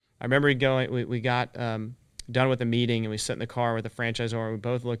I remember we got done with a meeting, and we sit in the car with the franchisor, and we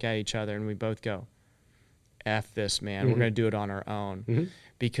both look at each other, and we both go, F this, man. We're going to do it on our own.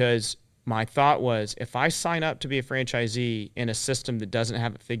 Because my thought was, if I sign up to be a franchisee in a system that doesn't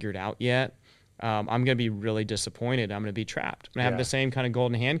have it figured out yet, I'm going to be really disappointed. I'm going to be trapped. I'm going to have the same kind of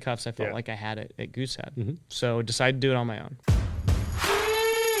golden handcuffs I felt like I had at Goosehead. So decided to do it on my own.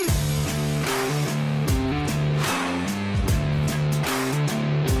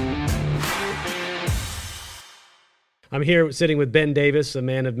 I'm here sitting with Ben Davis, a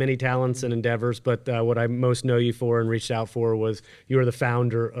man of many talents and endeavors, but what I most know you for and reached out for was you are the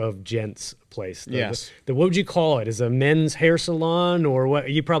founder of Gents Place. Yes. What would you call it? Is it a men's hair salon, or what?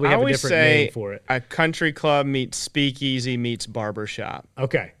 You probably have a different name for it. A country club meets speakeasy meets barbershop.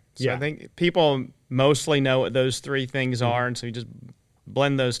 Okay. So I think people mostly know what those three things are, and so you just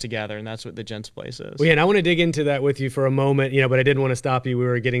blend those together, and that's what the Gents Place is. Well, yeah, and I want to dig into that with you for a moment, but I didn't want to stop you. We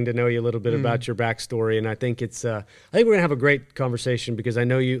were getting to know you a little bit about your backstory, and I think I think we're going to have a great conversation because I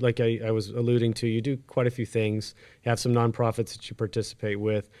know you, like I was alluding to, you do quite a few things. You have some nonprofits that you participate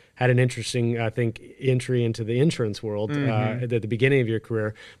with. Had an interesting, I think, entry into the insurance world at the beginning of your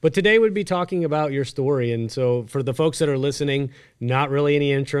career. But today we'd be talking about your story, and so for the folks that are listening, not really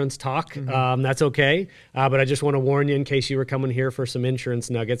any insurance talk. That's okay, but I just want to warn you in case you were coming here for some insurance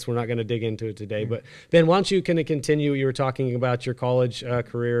nuggets. We're not going to dig into it today. But Ben, why don't you kind of continue? You were talking about your college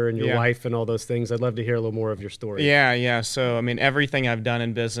career and your wife and all those things. I'd love to hear a little more of your story. Yeah. So, I mean, everything I've done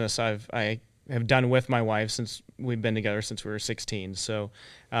in business, I have done with my wife since we've been together since we were 16. So,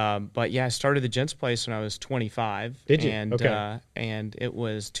 but yeah, I started the Gents Place when I was 25. Did you? And, okay. And it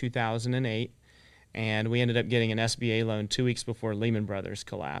was 2008. And we ended up getting an SBA loan 2 weeks before Lehman Brothers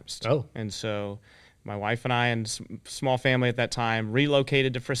collapsed. Oh. And so my wife and I and small family at that time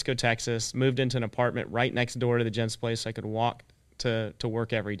relocated to Frisco, Texas, moved into an apartment right next door to the Gents Place. So I could walk to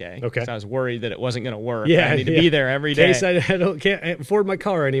work every day. Okay. So I was worried that it wasn't going to work. Yeah, I need to be there every day. In case I can't afford my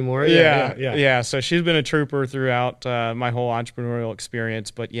car anymore. Yeah. So she's been a trooper throughout my whole entrepreneurial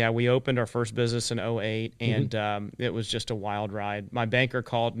experience. But yeah, we opened our first business in 2008, and it was just a wild ride. My banker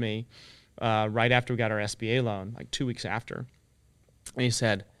called me right after we got our SBA loan, like 2 weeks after. And he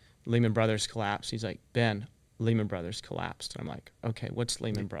said, Lehman Brothers collapsed. He's like, Ben, Lehman Brothers collapsed. And I'm like, okay, what's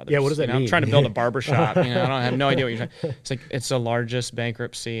Lehman Brothers? Yeah, what does that mean? I'm trying to build a barbershop. I have no idea what you're saying. It's like, it's the largest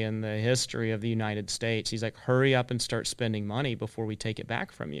bankruptcy in the history of the United States. He's like, hurry up and start spending money before we take it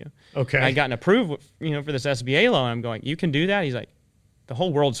back from you. Okay. And I gotten approved, for this SBA loan. I'm going, you can do that? He's like, the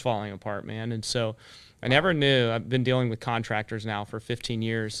whole world's falling apart, man. And so I never knew. I've been dealing with contractors now for 15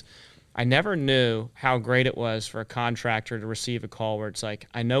 years. I never knew how great it was for a contractor to receive a call where it's like,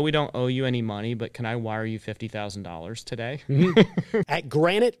 I know we don't owe you any money, but can I wire you $50,000 today? At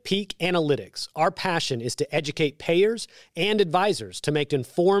Granite Peak Analytics, our passion is to educate payers and advisors to make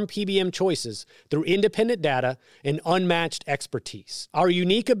informed PBM choices through independent data and unmatched expertise. Our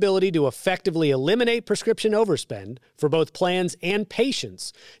unique ability to effectively eliminate prescription overspend for both plans and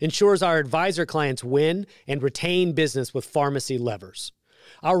patients ensures our advisor clients win and retain business with pharmacy levers.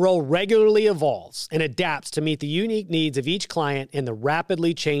 Our role regularly evolves and adapts to meet the unique needs of each client in the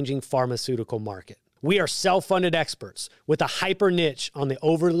rapidly changing pharmaceutical market. We are self-funded experts with a hyper niche on the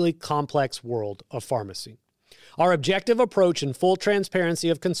overly complex world of pharmacy. Our objective approach and full transparency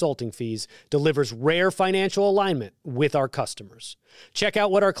of consulting fees delivers rare financial alignment with our customers. Check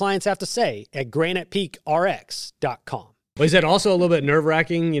out what our clients have to say at granitepeakrx.com. Well, is that also a little bit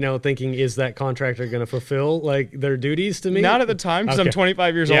nerve-wracking, thinking, is that contractor going to fulfill their duties to me? Not at the time, because I'm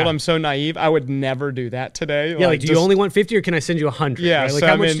 25 years old. I'm so naive. I would never do that today. Yeah, do you only want 50 or can I send you 100? Yeah, right? so,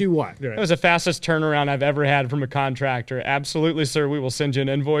 how much do you want? Right. That was the fastest turnaround I've ever had from a contractor. Absolutely, sir. We will send you an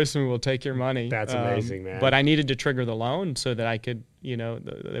invoice and we will take your money. That's amazing, man. But I needed to trigger the loan so that I could,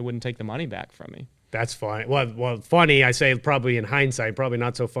 they wouldn't take the money back from me. That's funny. Well, funny, I say probably in hindsight, probably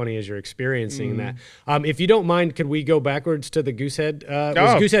not so funny as you're experiencing that. If you don't mind, could we go backwards to the Goosehead?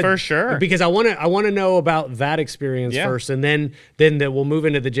 Goosehead, for sure. Because I want to know about that experience first, and then we'll move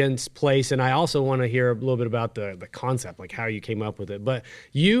into the Gents Place, and I also want to hear a little bit about the concept, like how you came up with it. But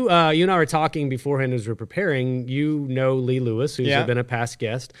you and I were talking beforehand as we were preparing. You know Lee Lewis, who's been a past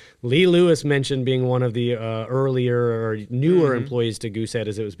guest. Lee Lewis mentioned being one of the earlier or newer employees to Goosehead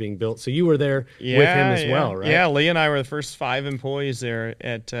as it was being built. So you were there. With him as well, right? Yeah, Lee and I were the first 5 employees there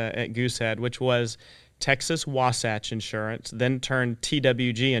at Goosehead, which was Texas Wasatch Insurance, then turned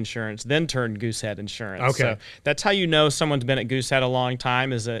TWG Insurance, then turned Goosehead Insurance. Okay. So that's how you know someone's been at Goosehead a long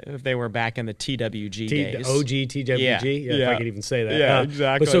time, is if they were back in the TWG days. OG TWG? Yeah. If I could even say that. Yeah,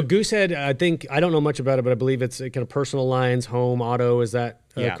 exactly. But so Goosehead, I don't know much about it, but I believe it's kind of personal lines, home, auto. Is that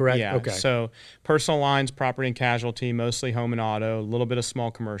correct? Yeah. Okay. So personal lines, property and casualty, mostly home and auto, a little bit of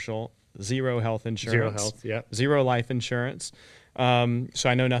small commercial, zero health insurance. Zero health, yeah. Zero life insurance. So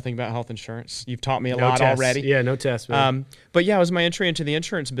I know nothing about health insurance. You've taught me a No lot tests. already. Yeah, no test. But yeah, it was my entry into the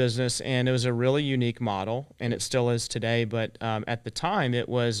insurance business, and it was a really unique model, and it still is today. But at the time, it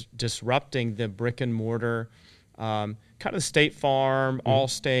was disrupting the brick and mortar, kind of State Farm,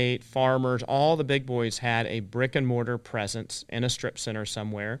 Allstate, Farmers. All the big boys had a brick and mortar presence in a strip center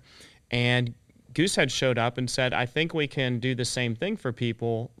somewhere, and Goosehead showed up and said, I think we can do the same thing for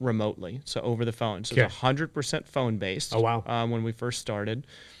people remotely, so over the phone. So it's 100% phone-based. Oh, wow. When we first started.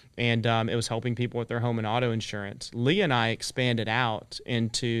 And it was helping people with their home and auto insurance. Lee and I expanded out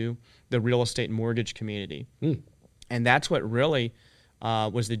into the real estate and mortgage community. And that's what really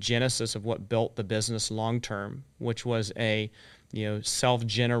was the genesis of what built the business long-term, which was a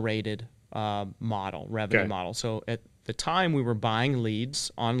self-generated model, revenue model. So at the time, we were buying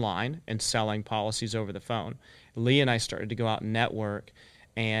leads online and selling policies over the phone. Lee and I started to go out and network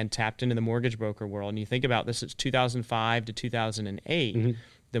and tapped into the mortgage broker world. And you think about this, it's 2005 to 2008.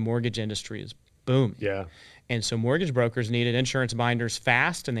 The mortgage industry is booming. Yeah. And so mortgage brokers needed insurance binders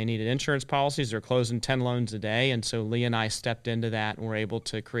fast, and they needed insurance policies. They're closing 10 loans a day. And so Lee and I stepped into that and were able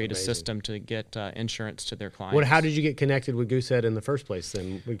to create a system to get insurance to their clients. How did you get connected with Goosehead in the first place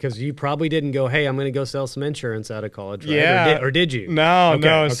then? Because you probably didn't go, hey, I'm going to go sell some insurance out of college, right? Yeah. Or did you? No.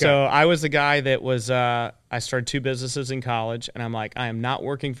 Okay. So I was the guy that was, I started 2 businesses in college, and I'm like, I am not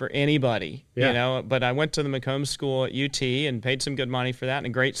working for anybody, but I went to the Macomb School at UT and paid some good money for that, and a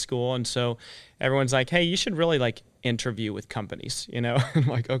great school. And so everyone's like, hey, you should really interview with companies, I'm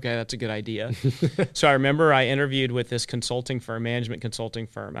like, okay, that's a good idea. So I remember I interviewed with this management consulting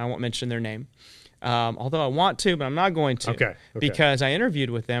firm. I won't mention their name, although I want to, but I'm not going to. Okay. Because I interviewed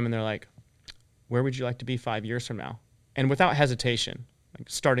with them, and they're like, where would you like to be 5 years from now? And without hesitation,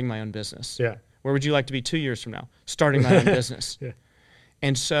 starting my own business. Yeah. Where would you like to be 2 years from now? Starting my own business. Yeah.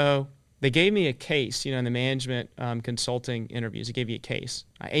 And so they gave me a case, in the management consulting interviews. They gave you a case.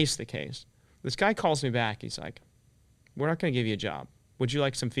 I aced the case. This guy calls me back. He's like, we're not going to give you a job. Would you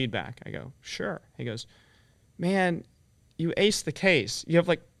like some feedback? I go, sure. He goes, man, you aced the case. You have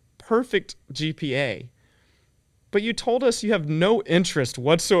perfect GPA. But you told us you have no interest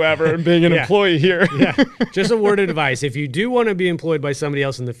whatsoever in being an employee here. Just a word of advice. If you do want to be employed by somebody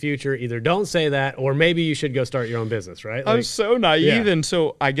else in the future, either don't say that, or maybe you should go start your own business, right? I'm so naive and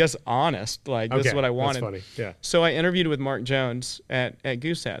so, I guess, honest. This is what I wanted. That's funny. Yeah. So I interviewed with Mark Jones at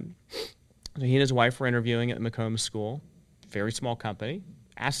Goosehead. So he and his wife were interviewing at the Macomb School, very small company.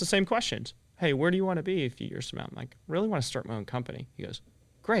 Asked the same questions. Hey, where do you want to be a few years from now? I'm like, I really want to start my own company. He goes,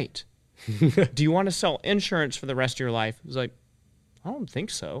 great. Do you want to sell insurance for the rest of your life? I was like, I don't think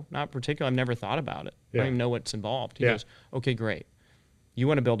so. Not particularly. I've never thought about it. I don't even know what's involved. He goes, okay, great. You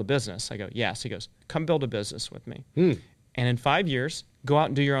want to build a business? I go, yes. He goes, come build a business with me. And in 5 years, go out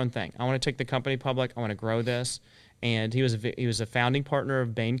and do your own thing. I want to take the company public. I want to grow this. And he was a founding partner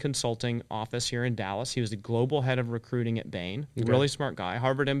of Bain Consulting office here in Dallas. He was the global head of recruiting at Bain. Really smart guy,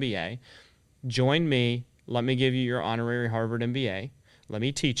 Harvard MBA. Join me. Let me give you your honorary Harvard MBA. Let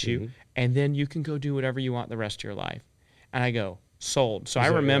me teach you. And then you can go do whatever you want the rest of your life. And I go, sold. So I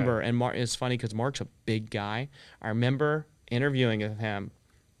remember, and it's funny because Mark's a big guy. I remember interviewing with him,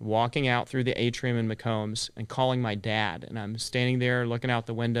 walking out through the atrium in Macombs and calling my dad. And I'm standing there looking out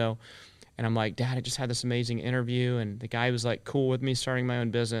the window. And I'm like, Dad, I just had this amazing interview. And the guy was cool with me starting my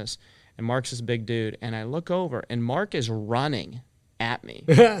own business. And Mark's this big dude. And I look over, and Mark is running at me.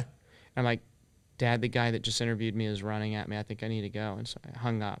 I'm like, Dad, the guy that just interviewed me is running at me. I think I need to go. And so I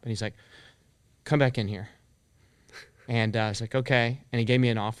hung up. And he's like, come back in here. And I was like, okay. And he gave me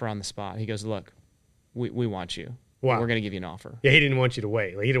an offer on the spot. He goes, look, we want you. Wow. We're going to give you an offer. Yeah, he didn't want you to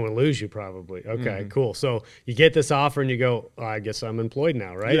wait. He didn't want to lose you probably. Okay, cool. So you get this offer and you go, I guess I'm employed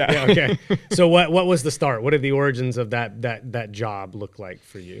now, right? Yeah. Okay. So what was the start? What did the origins of that job look like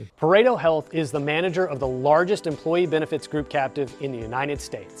for you? Pareto Health is the manager of the largest employee benefits group captive in the United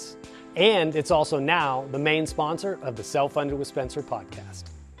States. And it's also now the main sponsor of the Self-Funded with Spencer podcast.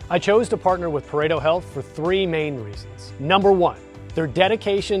 I chose to partner with Pareto Health for 3 main reasons. Number 1, their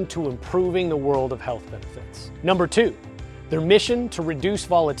dedication to improving the world of health benefits. Number 2, their mission to reduce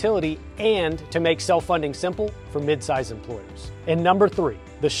volatility and to make self-funding simple for mid-sized employers. And number 3,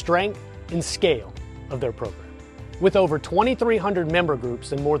 the strength and scale of their program. With over 2,300 member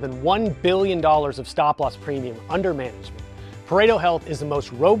groups and more than $1 billion of stop-loss premium under management, Pareto Health is the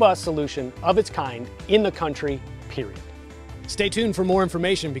most robust solution of its kind in the country, period. Stay tuned for more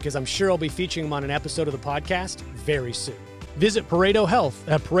information because I'm sure I'll be featuring them on an episode of the podcast very soon. Visit Pareto Health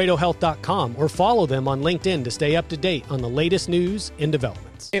at paretohealth.com or follow them on LinkedIn to stay up to date on the latest news and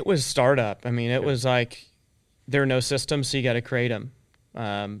developments. It was startup. I mean, it was like there are no systems, so you got to create them.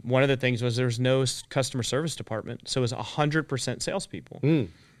 One of the things was there's no customer service department, so it was 100% salespeople.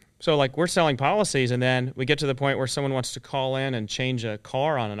 So like we're selling policies, and then we get to the point where someone wants to call in and change a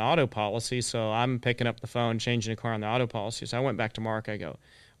car on an auto policy. So I'm picking up the phone, changing a car on the auto policy. So I went back to Mark. I go,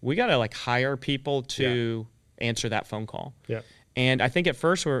 we got to like hire people to answer that phone call. Yeah. And I think at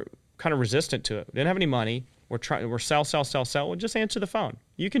first we're kind of resistant to it. We didn't have any money. We're sell. We'll just answer the phone.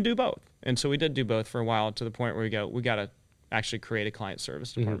 You can do both. And so we did do both for a while to the point where we got to actually create a client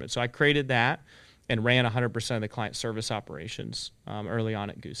service department. So I created that and ran 100% of the client service operations early on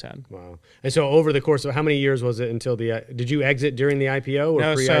at Goosehead. Wow. And so over the course of how many years was it until did you exit during the IPO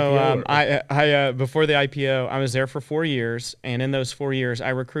or pre-IPO? I before the IPO, I was there for 4 years. And in those 4 years, I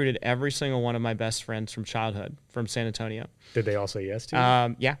recruited every single one of my best friends from childhood from San Antonio. Did they all say yes to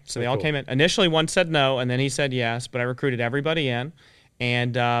you? Yeah. So they all came in. Initially, one said no, and then he said yes. But I recruited everybody in.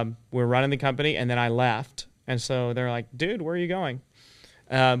 And we're running the company. And then I left. And so they're like, dude, where are you going?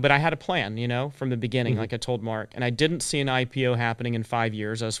 But I had a plan, from the beginning, like I told Mark. And I didn't see an IPO happening in 5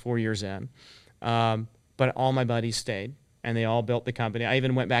 years. I was 4 years in. But all my buddies stayed, and they all built the company. I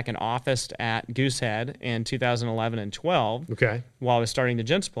even went back and officed at Goosehead in 2011 and 12 while I was starting the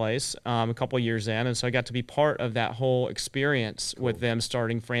Gents place a couple of years in. And so I got to be part of that whole experience with them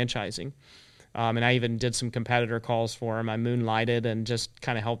starting franchising. And I even did some competitor calls for them. I moonlighted and just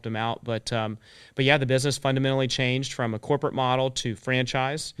kind of helped them out. But yeah, the business fundamentally changed from a corporate model to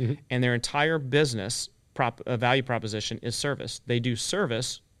franchise, and their entire business value proposition is service. They do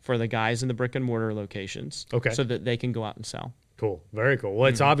service for the guys in the brick and mortar locations so that they can go out and sell. Cool. Very cool. Well,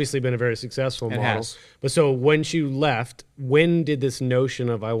 it's obviously been a very successful model. Has. But so when you left, when did this notion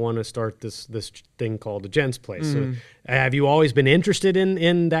of I want to start this thing called the Gents place? So have you always been interested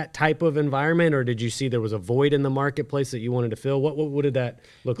in that type of environment, or did you see there was a void in the marketplace that you wanted to fill? What did that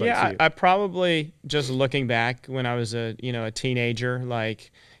look like to you? I probably, just looking back when I was a teenager, I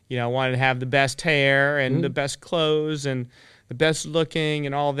wanted to have the best hair and the best clothes and the best looking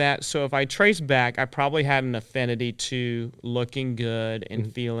and all that. So if I trace back, I probably had an affinity to looking good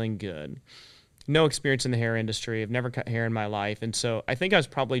and feeling good. No experience in the hair industry. I've never cut hair in my life. And so I think I was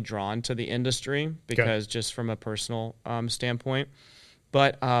probably drawn to the industry because just from a personal standpoint.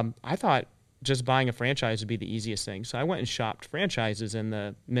 But I thought just buying a franchise would be the easiest thing. So I went and shopped franchises in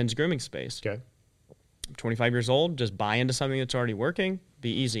the men's grooming space. I'm 25 years old, just buy into something that's already working,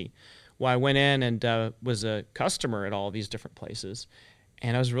 be easy. Well, I went in and was a customer at all these different places,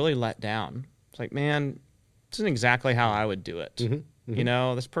 and I was really let down. It's like, man, this isn't exactly how I would do it.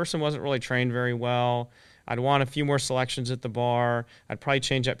 This person wasn't really trained very well. I'd want a few more selections at the bar. I'd probably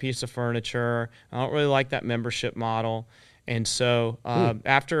change that piece of furniture. I don't really like that membership model. And so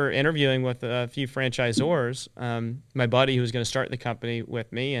after interviewing with a few franchisors, my buddy who was going to start the company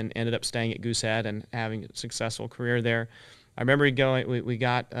with me and ended up staying at Goosehead and having a successful career there, I remember we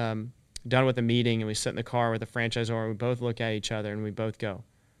got done with a meeting, and we sit in the car with a franchisor, and we both look at each other and we both go,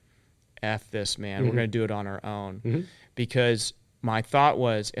 F this, man. We're going to do it on our own. Because my thought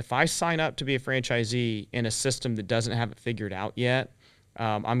was, if I sign up to be a franchisee in a system that doesn't have it figured out yet,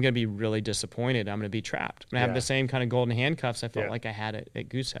 I'm going to be really disappointed. I'm going to be trapped. I'm going to have the same kind of golden handcuffs I felt like I had at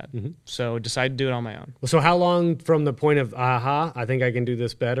Goosehead. So decided to do it on my own. Well, so how long from the point of, I think I can do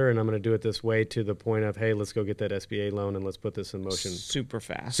this better and I'm going to do it this way, to the point of, hey, let's go get that SBA loan and let's put this in motion? Super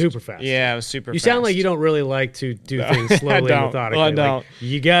fast. Super fast. Yeah, it was super fast. You sound like you don't really like to do things slowly and methodically. Well, I don't.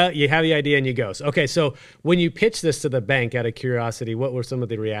 Like you have the idea and you go. So, okay, so when you pitched this to the bank, out of curiosity, what were some of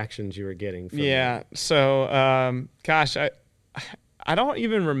the reactions you were getting from them? So, gosh, I don't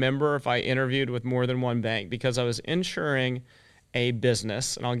even remember if I interviewed with more than one bank, because I was insuring a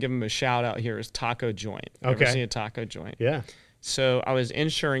business, and I'll give them a shout out here, is Taco Joint. Ever seen a taco joint? Yeah. So I was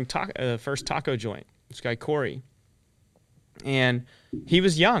insuring the first taco joint, this guy Corey, and he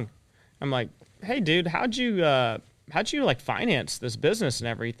was young. I'm like, hey dude, how'd you like finance this business and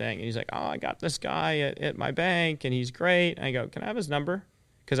everything? And he's like, oh, I got this guy at my bank and he's great. And I go, can I have his number?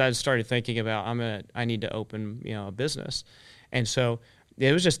 Because I started thinking about I need to open a business. And so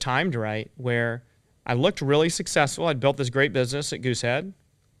it was just timed right, where I looked really successful. I'd built this great business at Goosehead,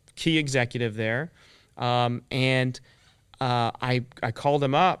 key executive there. And I called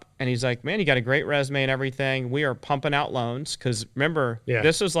him up, and he's like, man, you got a great resume and everything. We are pumping out loans because, remember,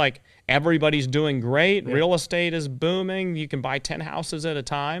 this is like everybody's doing great. Yeah. Real estate is booming. You can buy 10 houses at a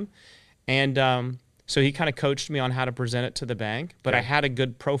time. And so he kind of coached me on how to present it to the bank, but I had a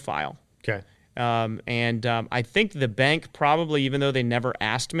good profile. Okay. I think the bank probably, even though they never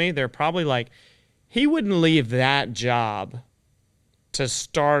asked me, they're probably like, he wouldn't leave that job to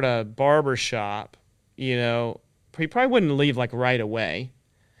start a barber shop, you know. He probably wouldn't leave like right away.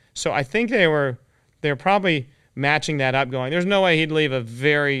 So I think they're probably matching that up, going, there's no way he'd leave a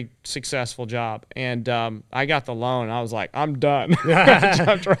very successful job. And I got the loan. I was like, I'm done.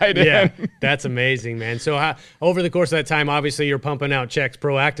 Jumped right in. That's amazing, man. So over the course of that time, obviously you're pumping out checks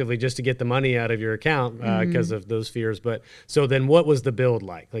proactively just to get the money out of your account because of those fears. But so then what was the build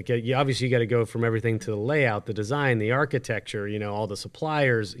like? Like obviously you got to go from everything to the layout, the design, the architecture, you know, all the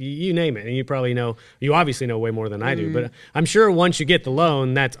suppliers, you name it. And you obviously know way more than I do. But I'm sure once you get the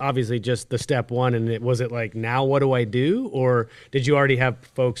loan, that's obviously just the step one. And was it like, now what do I do? Or did you already have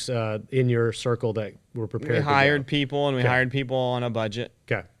folks in your circle that were prepared? We hired people, and we hired people on a budget.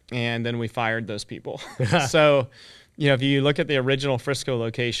 Okay. And then we fired those people. So, you know, if you look at the original Frisco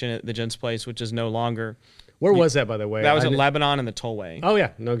location at the Gents place, which is no longer. Where was that, by the way? That was in Lebanon and the Tollway. Oh,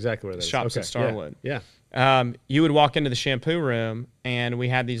 yeah. Know exactly where that is. Shops at Starwood. Yeah. You would walk into the shampoo room, and we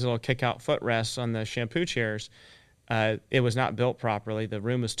had these little kick-out footrests on the shampoo chairs. It was not built properly. The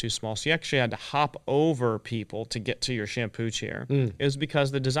room was too small. So you actually had to hop over people to get to your shampoo chair. It was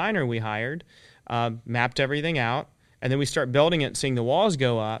because the designer we hired mapped everything out, and then we start building it and seeing the walls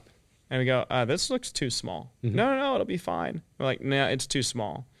go up, and we go, this looks too small. No, it'll be fine. We're like, no, it's too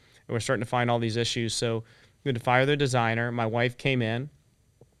small. And we're starting to find all these issues. So we had to fire the designer. My wife came in.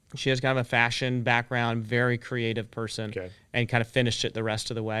 She has kind of a fashion background, very creative person, and kind of finished it the rest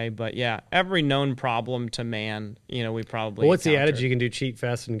of the way. But yeah, every known problem to man, you know, we probably. Well, what's the adage? You can do cheap,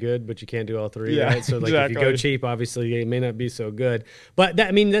 fast, and good, but you can't do all three, right? So, like, exactly. If you go cheap, obviously it may not be so good. But that,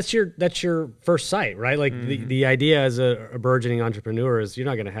 I mean, that's your first sight, right? Like the idea as a burgeoning entrepreneur is you're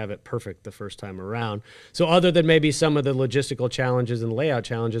not going to have it perfect the first time around. So, other than maybe some of the logistical challenges and layout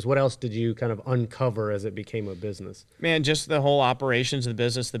challenges, what else did you kind of uncover as it became a business? Man, just the whole operations of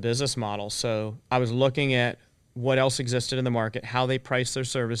the business model. So I was looking at what else existed in the market, how they priced their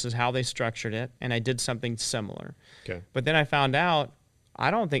services, how they structured it, and I did something similar. Okay. But then I found out I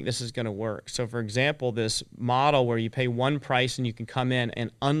don't think this is going to work. So for example, this model where you pay one price and you can come in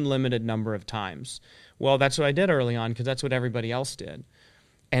an unlimited number of times. Well, that's what I did early on because that's what everybody else did.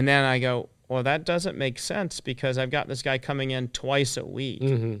 And then I go, well, that doesn't make sense because I've got this guy coming in twice a week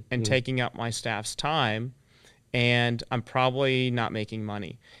and taking up my staff's time, and I'm probably not making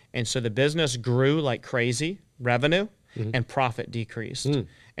money. And so the business grew like crazy, revenue, and profit decreased.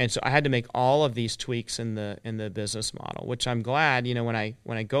 And so I had to make all of these tweaks in the business model, which I'm glad, you know, when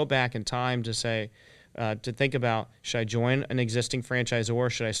I go back in time to say, to think about, should I join an existing franchisor or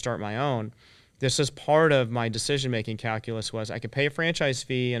should I start my own? This is part of my decision-making calculus was I could pay a franchise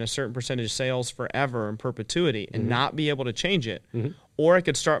fee and a certain percentage of sales forever in perpetuity and not be able to change it. Or I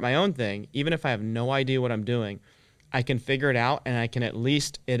could start my own thing. Even if I have no idea what I'm doing, I can figure it out and I can at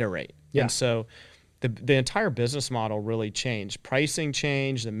least iterate. Yeah. And so the entire business model really changed. Pricing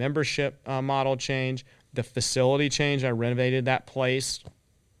changed, the membership model changed, the facility changed. I renovated that place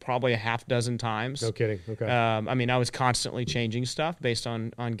probably a half dozen times. No kidding. Okay. I mean, I was constantly changing stuff based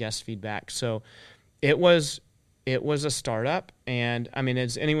on guest feedback. So it was a startup. And I mean,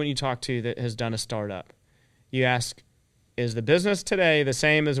 as anyone you talk to that has done a startup, you ask, is the business today the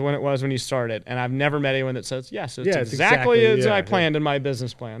same as when it was when you started? And I've never met anyone that says, yes, it's exactly as I planned in my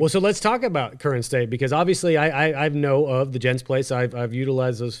business plan. Well, so let's talk about current state, because obviously I know of the Gents place. I've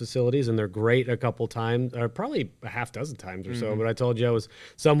utilized those facilities, and they're great a couple times, or probably a half dozen times or so. But I told you I was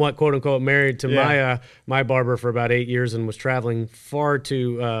somewhat, quote unquote, married to my barber for about 8 years and was traveling far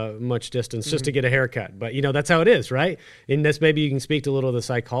too much distance just to get a haircut. But, you know, that's how it is, right? And this, maybe you can speak to a little of the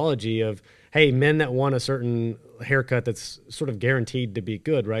psychology of, hey, men that want a certain haircut that's sort of guaranteed to be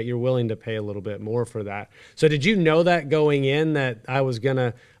good, right? You're willing to pay a little bit more for that. So did you know that going in, that I was going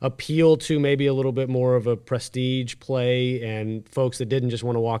to appeal to maybe a little bit more of a prestige play and folks that didn't just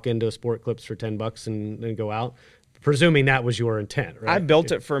want to walk into a Sport Clips for $10 and go out? Presuming that was your intent, right? I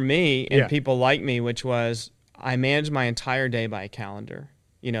built it for me and people like me, which was I managed my entire day by a calendar.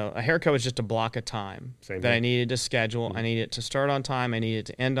 You know, a haircut was just a block of time I needed to schedule. I needed it to start on time. I needed it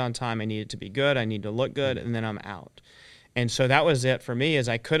to end on time. I needed it to be good. I need to look good, and then I'm out. And so that was it for me, is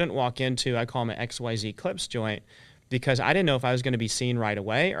I couldn't walk into, I call them an XYZ Clips joint, because I didn't know if I was going to be seen right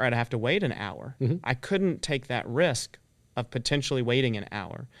away or I'd have to wait an hour. I couldn't take that risk of potentially waiting an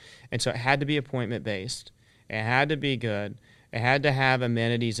hour. And so it had to be appointment-based. It had to be good. It had to have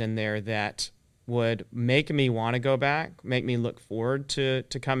amenities in there that would make me want to go back, make me look forward to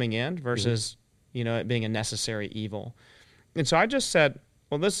coming in versus, it being a necessary evil. And so I just said,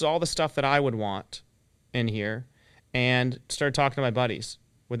 well, this is all the stuff that I would want in here, and started talking to my buddies.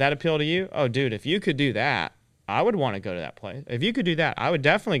 Would that appeal to you? Oh, dude, if you could do that, I would want to go to that place. If you could do that, I would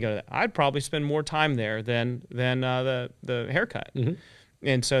definitely go to that. I'd probably spend more time there than the haircut.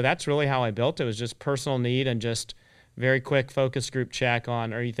 And so that's really how I built it. It was just personal need and just very quick focus group check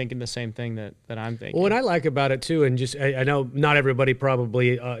on, are you thinking the same thing that I'm thinking? Well, what I like about it too, and just I know not everybody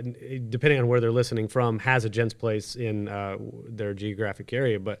probably, depending on where they're listening from, has a Gents place in their geographic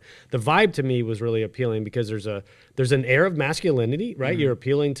area, but the vibe to me was really appealing because there's an air of masculinity, right? You're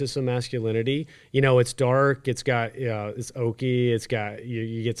appealing to some masculinity. It's dark, it's got it's oaky, it's got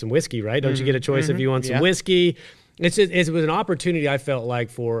you get some whiskey, right? Don't you get a choice if you want some whiskey? It was an opportunity, I felt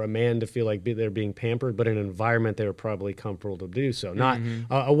like, for a man to feel like they're being pampered, but in an environment they were probably comfortable to do so. Not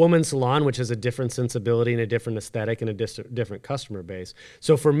a woman's salon, which has a different sensibility and a different aesthetic and a different customer base.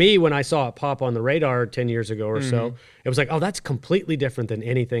 So for me, when I saw it pop on the radar 10 years ago or so, it was like, oh, that's completely different than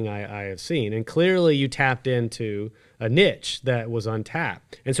anything I have seen. And clearly you tapped into a niche that was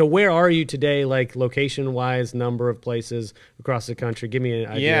untapped. And so where are you today, like location-wise, number of places across the country? Give me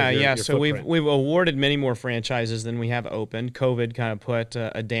an idea of your So footprint. we've awarded many more franchises than we have opened. COVID kind of put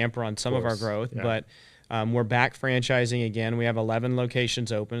a damper on some of our growth, but we're back franchising again. We have 11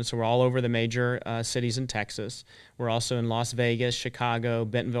 locations open, so we're all over the major cities in Texas. We're also in Las Vegas, Chicago,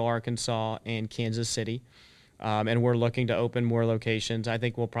 Bentonville, Arkansas, and Kansas City. And we're looking to open more locations. I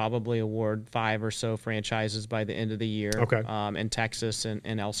think we'll probably award 5 or so franchises by the end of the year in Texas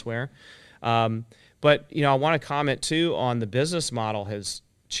and elsewhere. But, I want to comment, too, on the business model has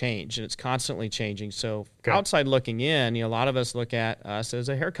changed, and it's constantly changing. So outside looking in, a lot of us look at us as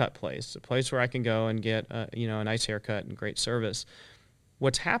a haircut place, a place where I can go and get, a nice haircut and great service.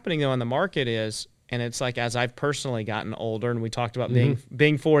 What's happening, though, in the market is, and it's like as I've personally gotten older, and we talked about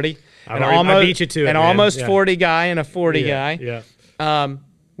being 40, I beat you to it, man. almost 40 guy and a 40 guy. Yeah.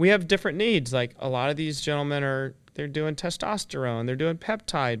 We have different needs. Like a lot of these gentlemen they're doing testosterone, they're doing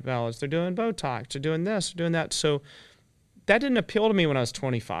peptide pellets, they're doing Botox, they're doing this, they're doing that. So that didn't appeal to me when I was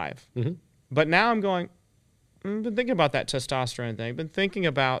 25. But now I'm going, I've been thinking about that testosterone thing. I've been thinking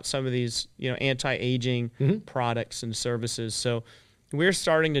about some of these, anti-aging products and services. So we're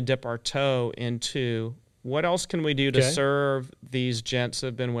starting to dip our toe into what else can we do to serve these gents that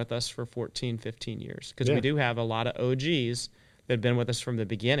have been with us for 14, 15 years? Because we do have a lot of OGs that have been with us from the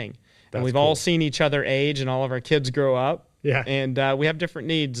beginning. And we've all seen each other age and all of our kids grow up. Yeah. And we have different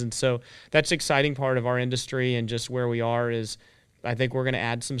needs. And so that's the exciting part of our industry and just where we are is I think we're going to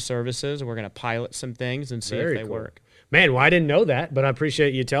add some services. We're going to pilot some things and see if they work. Man, well, I didn't know that, but I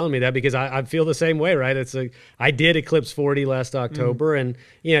appreciate you telling me that because I feel the same way, right? It's like I did eclipse 40 last October, and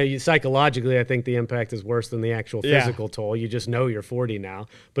psychologically, I think the impact is worse than the actual physical toll. You just know you're 40 now,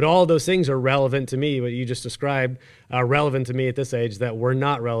 but all of those things are relevant to me. What you just described are relevant to me at this age that were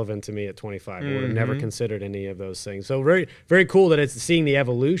not relevant to me at 25. I would have never considered any of those things. So very, very cool that it's seeing the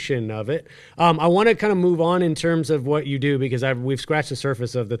evolution of it. I want to kind of move on in terms of what you do because we've scratched the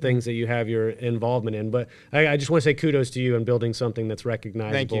surface of the things that you have your involvement in, but I just want to say kudos to you in building something that's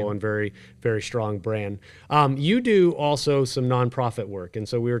recognizable and very, very strong brand. You do also some nonprofit work. And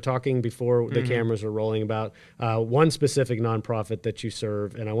so we were talking before the cameras were rolling about one specific nonprofit that you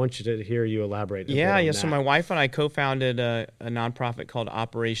serve. And I want you to hear you elaborate. So my wife and I co-founded a nonprofit called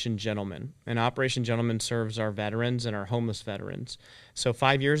Operation Gentleman. And Operation Gentleman serves our veterans and our homeless veterans. So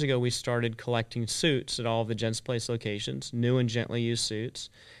 5 years ago, we started collecting suits at all of the Gents Place locations, new and gently used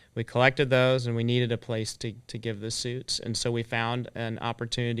suits. We collected those, and we needed a place to give the suits. And so we found an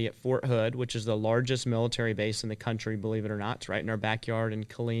opportunity at Fort Hood, which is the largest military base in the country, believe it or not. It's right in our backyard in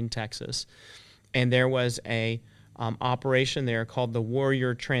Killeen, Texas. And there was a operation there called the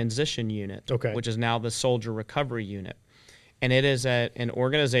Warrior Transition Unit, which is now the Soldier Recovery Unit. And it is an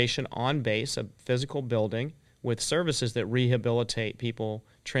organization on base, a physical building with services that rehabilitate people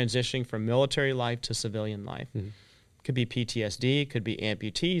transitioning from military life to civilian life. Could be PTSD, could be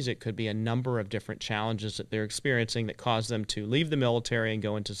amputees, it could be a number of different challenges that they're experiencing that cause them to leave the military and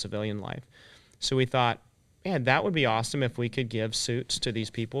go into civilian life. So we thought, man, that would be awesome if we could give suits to these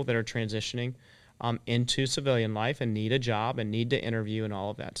people that are transitioning into civilian life and need a job and need to interview and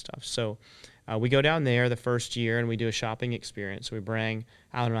all of that stuff. So we go down there the first year and we do a shopping experience. We bring,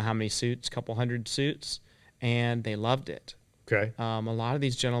 I don't know how many suits, a couple hundred suits, and they loved it. Okay. A lot of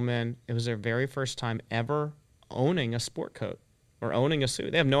these gentlemen, it was their very first time ever owning a sport coat or owning a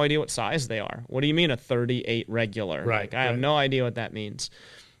suit. They have no idea what size they are. What do you mean a 38 regular? Right. I have no idea what that means.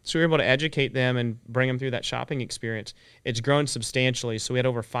 So we were able to educate them and bring them through that shopping experience. It's grown substantially. So we had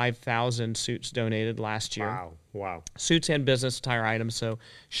over 5,000 suits donated last year. Wow. Suits and business attire items, so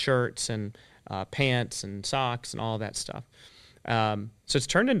shirts and pants and socks and all that stuff. So it's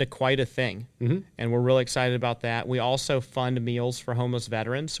turned into quite a thing, and we're really excited about that. We also fund meals for homeless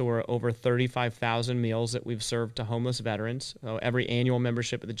veterans, so we're over 35,000 meals that we've served to homeless veterans. So every annual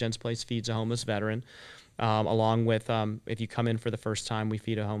membership at the Gents Place feeds a homeless veteran, along with if you come in for the first time, we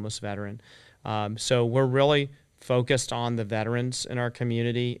feed a homeless veteran. So we're really focused on the veterans in our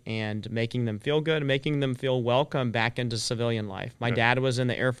community and making them feel good, making them feel welcome back into civilian life. My dad was in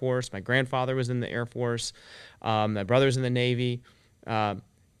the Air Force. My grandfather was in the Air Force. My brother's in the Navy.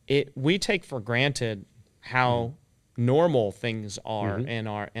 We take for granted how normal things are in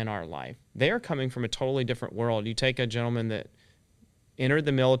our life. They are coming from a totally different world. You take a gentleman that entered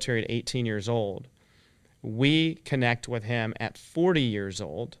the military at 18 years old. We connect with him at 40 years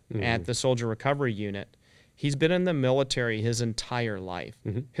old at the Soldier Recovery Unit. He's been in the military his entire life.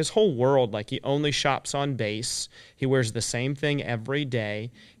 His whole world, like he only shops on base. He wears the same thing every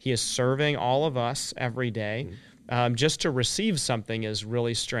day. He is serving all of us every day. Just to receive something is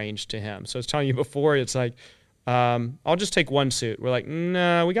really strange to him. So I was telling you before, it's like, I'll just take one suit. We're like,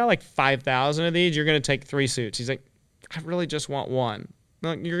 no, we got like 5,000 of these. You're going to take 3 suits. He's like, I really just want one.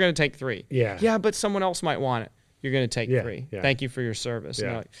 No, you're going to take 3. Yeah, but someone else might want it. You're going to take 3. Yeah. Thank you for your service. And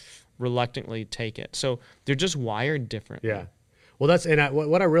they're like, reluctantly take it. So they're just wired differently. Yeah. Well,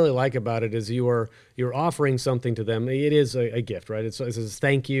 what I really like about it is you're offering something to them. It is a gift, right? It says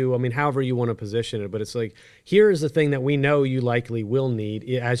thank you. I mean, however you want to position it, but it's like, here is the thing that we know you likely will need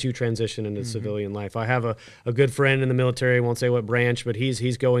as you transition into civilian life. I have a good friend in the military. I won't say what branch, but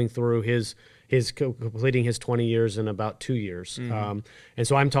he's going through his completing his 20 years in about 2 years. And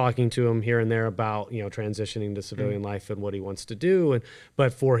so I'm talking to him here and there about, transitioning to civilian life and what he wants to do.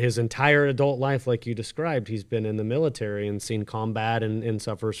 But for his entire adult life, like you described, he's been in the military and seen combat and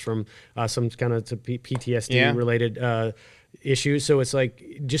suffers from some kind of PTSD related issues. So it's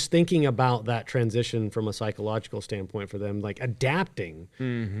like just thinking about that transition from a psychological standpoint for them, like adapting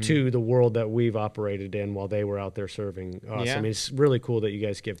to the world that we've operated in while they were out there serving us. I mean, it's really cool that you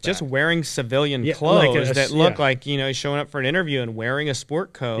guys give back. Just wearing civilian clothes that look like, showing up for an interview and wearing a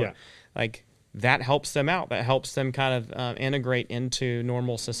sport coat, like that helps them out. That helps them kind of integrate into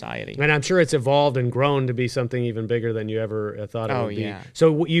normal society. And I'm sure it's evolved and grown to be something even bigger than you ever thought it would be. Yeah.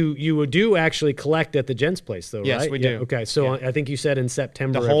 So you do actually collect at the Gents Place, though, right? Yes, we do. Okay, so I think you said in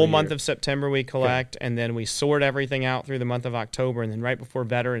September. The whole month of September we collect, and then we sort everything out through the month of October, and then right before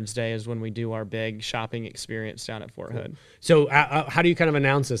Veterans Day is when we do our big shopping experience down at Fort Hood. So how do you kind of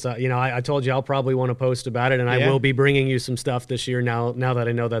announce this? I told you I'll probably want to post about it, and I will be bringing you some stuff this year now that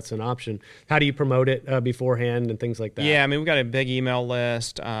I know that's an option. How do you promote it beforehand and things like that? Yeah, I mean, we've got a big email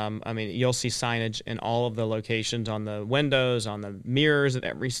list. You'll see signage in all of the locations, on the windows, on the mirrors at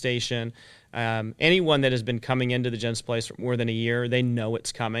every station. Anyone that has been coming into the Gents Place for more than a year, they know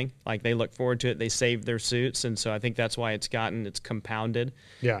it's coming. Like, they look forward to it. They save their suits, and so I think that's why it's compounded.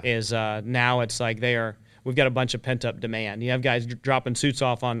 Now it's like we've got a bunch of pent-up demand. You have guys dropping suits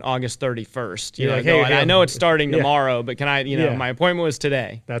off on August 31st. You're like, hey, I know it's starting tomorrow, but can I, my appointment was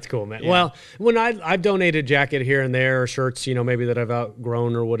today. That's cool, man. Yeah. Well, when I've donated a jacket here and there, or shirts, maybe that I've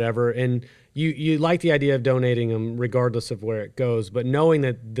outgrown or whatever, and you like the idea of donating them regardless of where it goes, but knowing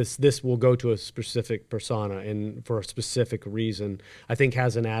that this will go to a specific persona and for a specific reason, I think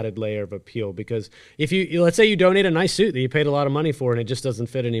has an added layer of appeal. Because if let's say you donate a nice suit that you paid a lot of money for and it just doesn't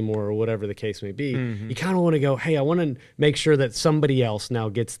fit anymore, or whatever the case may be, you kind of want to go, hey, I want to make sure that somebody else now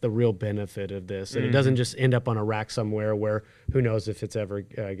gets the real benefit of this, and it doesn't just end up on a rack somewhere where who knows if it's ever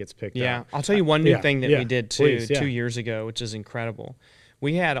gets picked up. Yeah, I'll tell you one new thing that we did too, 2 years ago, which is incredible.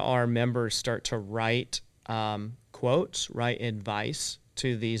 We had our members start to write quotes, write advice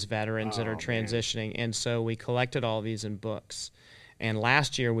to these veterans that are transitioning. Man. And so we collected all these in books. And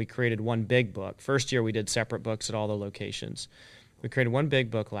last year we created one big book. First year we did separate books at all the locations. We created one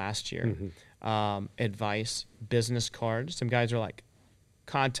big book last year, advice, business cards. Some guys were like,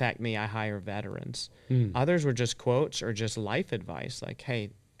 contact me, I hire veterans. Others were just quotes or just life advice, like,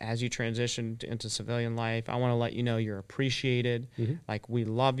 hey, as you transition into civilian life, I want to let you know you're appreciated. Like, we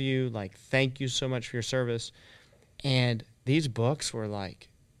love you. Like, thank you so much for your service. And these books were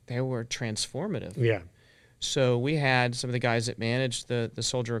they were transformative. Yeah. So we had some of the guys that managed the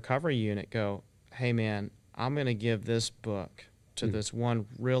Soldier Recovery Unit go, hey, man, I'm going to give this book to this one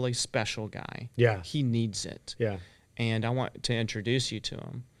really special guy. Yeah. He needs it. Yeah. And I want to introduce you to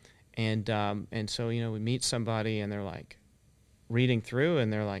him. And so, we meet somebody and they're like, reading through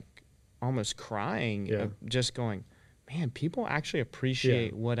and they're like almost crying, just going, man, people actually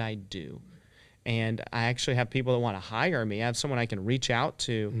appreciate what I do. And I actually have people that want to hire me. I have someone I can reach out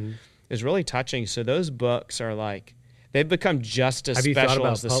to. Is really touching. So those books are like, they've become just as special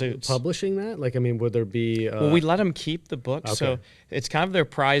as the suits. Publishing that? Like, I mean, would there be... well, we let them keep the book. Okay. So it's kind of their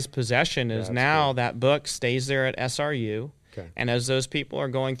prized possession is now cool. that book stays there at SRU. Okay. And as those people are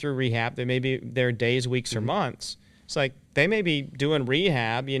going through rehab, they may be there days, weeks, or months. It's like they may be doing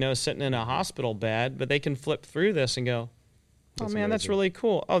rehab, you know, sitting in a hospital bed, but they can flip through this and go, oh, man, that's really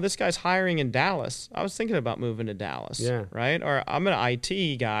cool. Oh, this guy's hiring in Dallas. I was thinking about moving to Dallas, right? Or I'm an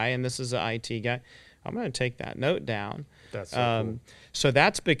IT guy, and this is an IT guy. I'm going to take that note down. That's so cool. So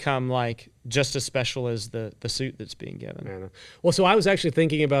that's become like just as special as the suit that's being given. Man. Well, so I was actually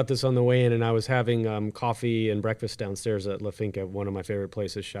thinking about this on the way in, and I was having coffee and breakfast downstairs at La Finca, one of my favorite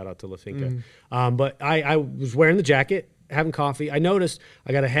places. Shout out to La Finca. But I was wearing the jacket, having coffee. I noticed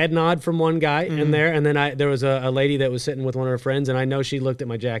I got a head nod from one guy in there, and then there was a lady that was sitting with one of her friends, and I know she looked at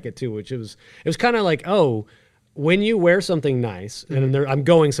my jacket too, which it was kind of like, oh, when you wear something nice, and I'm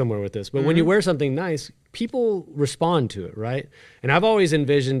going somewhere with this, but when you wear something nice, people respond to it, right? And I've always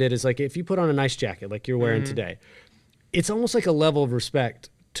envisioned it as like, if you put on a nice jacket like you're wearing today, it's almost like a level of respect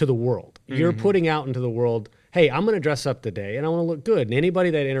to the world. You're putting out into the world, hey, I'm going to dress up today and I want to look good. And anybody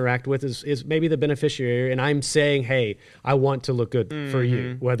that I interact with is maybe the beneficiary. And I'm saying, hey, I want to look good for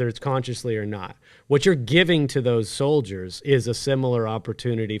you, whether it's consciously or not. What you're giving to those soldiers is a similar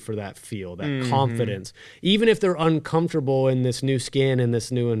opportunity for that feel, that confidence. Even if they're uncomfortable in this new skin, in this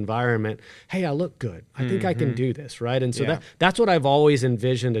new environment, hey, I look good. I think I can do this, right? And so that's what I've always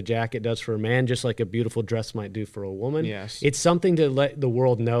envisioned a jacket does for a man, just like a beautiful dress might do for a woman. Yes. It's something to let the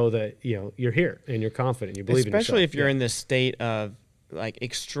world know that, you know, you're here and you're confident, you believe in yourself. Especially if you're in this state of like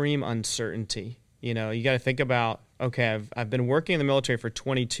extreme uncertainty. You know, you got to think about, okay, I've been working in the military for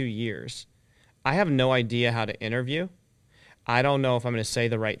 22 years. I have no idea how to interview. I don't know if I'm going to say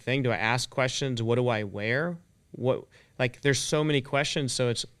the right thing. Do I ask questions? What do I wear? There's so many questions. So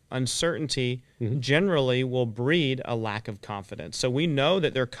it's uncertainty generally will breed a lack of confidence. So we know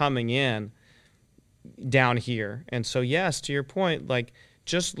that they're coming in down here. And so, yes, to your point, like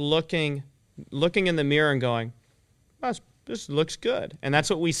just looking in the mirror and going, oh, this looks good. And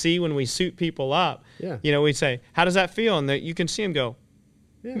that's what we see when we suit people up. Yeah. You know, we say, how does that feel? And you can see them go,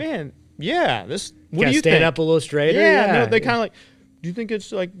 man, yeah, this. What do you stand think? up a little straighter? Yeah, no, they kind of like, do you think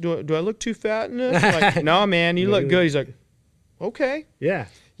it's like, do I look too fat in this? Like, no, man, you look good. He's like, okay. Yeah.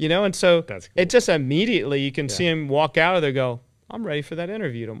 You know, and so That's cool. it just immediately, you can see him walk out of there, go, I'm ready for that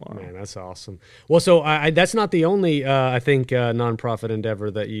interview tomorrow. Man, that's awesome. Well, so that's not the only, I think, nonprofit endeavor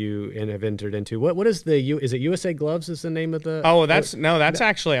that you have entered into. What is is it USA Gloves is the name of the? Oh, that's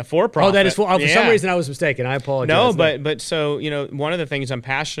actually a for-profit. Oh, that is for some reason I was mistaken. I apologize. No, but so, you know, one of the things I'm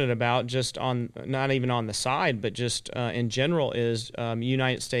passionate about just on, not even on the side, but just in general is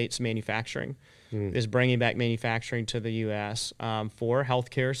United States manufacturing. Is bringing back manufacturing to the U.S. For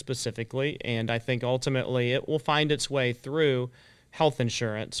healthcare specifically, and I think ultimately it will find its way through health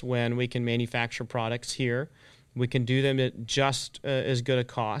insurance when we can manufacture products here. We can do them at just as good a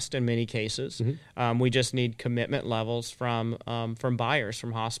cost in many cases. We just need commitment levels from buyers,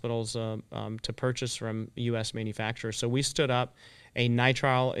 from hospitals to purchase from U.S. manufacturers. So we stood up a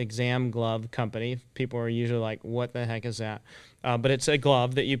nitrile exam glove company. People are usually like, what the heck is that? But it's a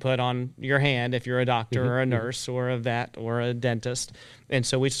glove that you put on your hand if you're a doctor or a nurse or a vet or a dentist. And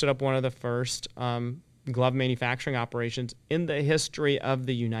so we stood up one of the first glove manufacturing operations in the history of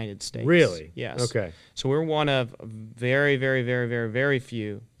the United States. Really? Yes. Okay. So we're one of very, very, very, very, very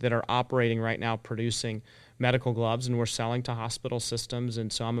few that are operating right now producing medical gloves, and we're selling to hospital systems.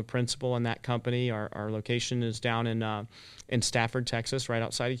 And so I'm a principal in that company. Our location is down in Stafford, Texas, right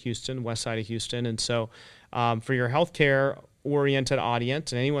outside of Houston, west side of Houston. And so for your healthcare-oriented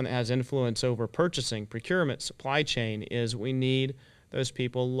audience and anyone that has influence over purchasing, procurement, supply chain, is we need those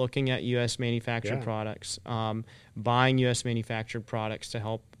people looking at U.S. manufactured products, buying U.S. manufactured products to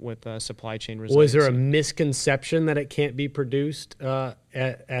help with supply chain resiliency. Well, is there a misconception that it can't be produced at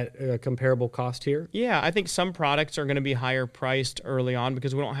a comparable cost here? Yeah, I think some products are going to be higher priced early on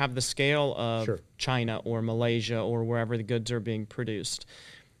because we don't have the scale of China or Malaysia or wherever the goods are being produced.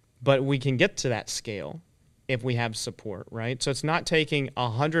 But we can get to that scale if we have support, right? So it's not taking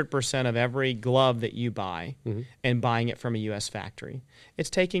 100% of every glove that you buy and buying it from a U.S. factory. It's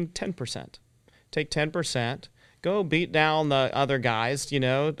taking 10%. Take 10%, go beat down the other guys, you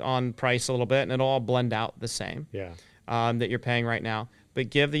know, on price a little bit, and it'll all blend out the same that you're paying right now. But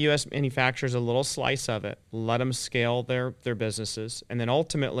give the U.S. manufacturers a little slice of it. Let them scale their businesses. And then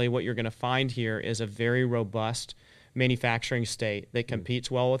ultimately what you're going to find here is a very robust manufacturing state that competes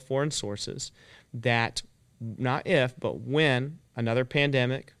well with foreign sources, that not if, but when another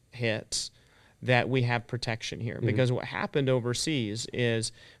pandemic hits, that we have protection here. Because what happened overseas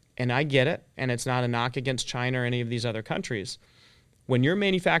is, and I get it, and it's not a knock against China or any of these other countries, when you're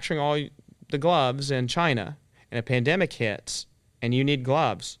manufacturing all the gloves in China and a pandemic hits and you need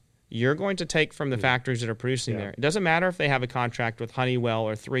gloves, you're going to take from the factories that are producing there. It doesn't matter if they have a contract with Honeywell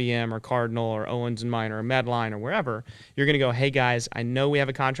or 3M or Cardinal or Owens & Minor or Medline or wherever. You're going to go, hey, guys, I know we have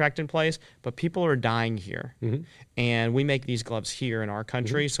a contract in place, but people are dying here. And we make these gloves here in our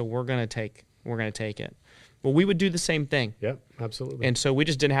country, so we're going to take it. Well, we would do the same thing. Yep, absolutely. And so we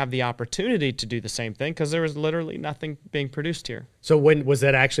just didn't have the opportunity to do the same thing because there was literally nothing being produced here. So when was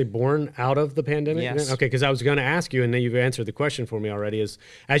that actually born out of the pandemic? Yes. Okay, because I was going to ask you, and then you've answered the question for me already, is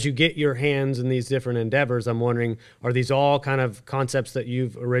as you get your hands in these different endeavors, I'm wondering, are these all kind of concepts that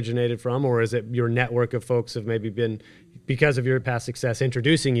you've originated from, or is it your network of folks have maybe been, because of your past success,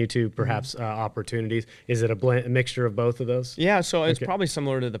 introducing you to perhaps opportunities? Is it a mixture of both of those? Yeah, so it's probably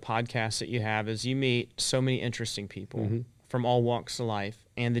similar to the podcast that you have, is you meet so many interesting people from all walks of life.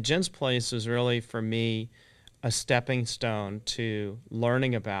 And the Gents Place was really, for me, a stepping stone to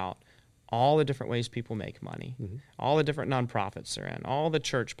learning about all the different ways people make money, all the different nonprofits they're in, all the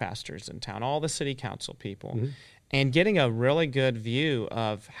church pastors in town, all the city council people, and getting a really good view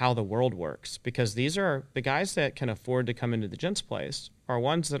of how the world works. Because these are the guys that can afford to come into the Gents Place are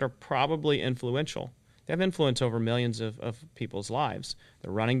ones that are probably influential. They have influence over millions of people's lives.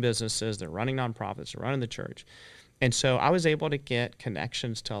 They're running businesses, they're running nonprofits, they're running the church. And so I was able to get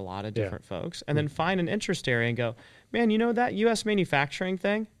connections to a lot of different folks and then find an interest area and go, man, you know that U.S. manufacturing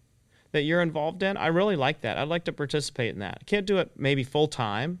thing that you're involved in? I really like that. I'd like to participate in that. I can't do it maybe full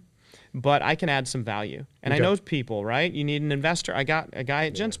time, but I can add some value. And I know people, right? You need an investor. I got a guy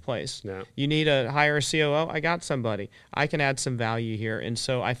at Gents Place. You need to hire a COO. I got somebody. I can add some value here. And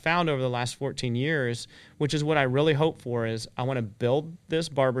so I found over the last 14 years, which is what I really hope for, is I want to build this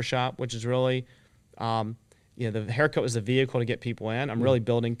barbershop, which is really, the haircut was the vehicle to get people in. I'm really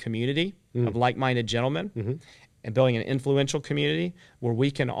building community of like-minded gentlemen and building an influential community where we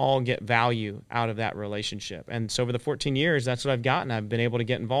can all get value out of that relationship. And so over the 14 years, that's what I've gotten. I've been able to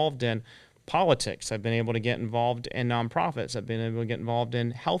get involved in politics. I've been able to get involved in nonprofits. I've been able to get involved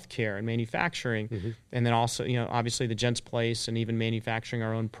in healthcare and manufacturing. And then also, obviously the Gents Place and even manufacturing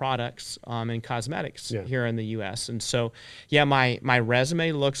our own products and cosmetics here in the U.S. And so, my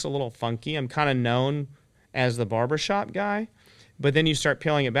resume looks a little funky. I'm kind of known as the barbershop guy. But then you start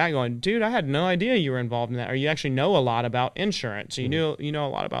peeling it back going, dude, I had no idea you were involved in that. Or you actually know a lot about insurance. You know a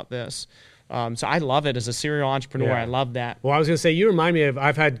lot about this. So I love it as a serial entrepreneur. I love that. Well, I was going to say, you remind me of,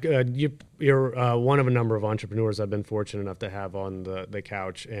 I've had, you're one of a number of entrepreneurs I've been fortunate enough to have on the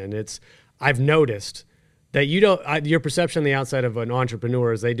couch. And I've noticed that your perception on the outside of an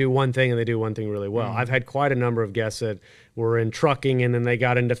entrepreneur is they do one thing and they do one thing really well. I've had quite a number of guests that were in trucking and then they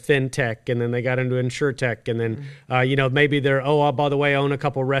got into fintech and then they got into insurtech and then, maybe they're, by the way, own a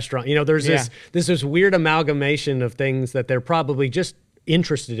couple restaurants. There's this weird amalgamation of things that they're probably just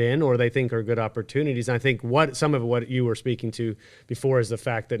interested in or they think are good opportunities. And I think some of what you were speaking to before is the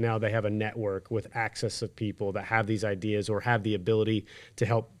fact that now they have a network with access of people that have these ideas or have the ability to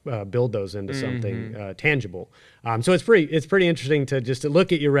help build those into something tangible. So it's pretty interesting to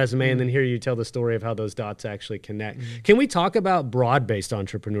look at your resume and then hear you tell the story of how those dots actually connect. Can we talk about broad-based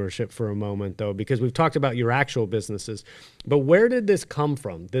entrepreneurship for a moment, though? Because we've talked about your actual businesses, but where did this come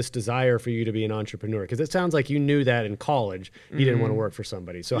from, this desire for you to be an entrepreneur? Because it sounds like you knew that in college. You didn't want to work for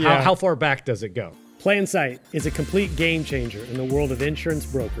somebody. So how far back does it go? PlanSight is a complete game changer in the world of insurance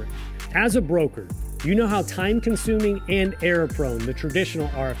brokering. As a broker, you know how time-consuming and error-prone the traditional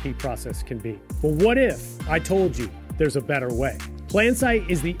RFP process can be. But what if I told you there's a better way? PlanSight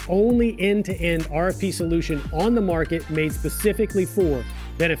is the only end-to-end RFP solution on the market made specifically for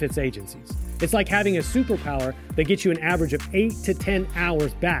benefits agencies. It's like having a superpower that gets you an average of 8 to 10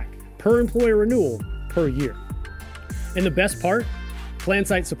 hours back per employer renewal per year. And the best part?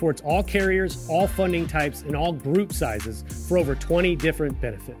 PlanSight supports all carriers, all funding types, and all group sizes for over 20 different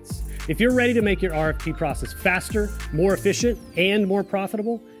benefits. If you're ready to make your RFP process faster, more efficient, and more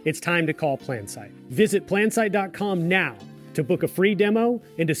profitable, it's time to call PlanSight. Visit plansight.com now to book a free demo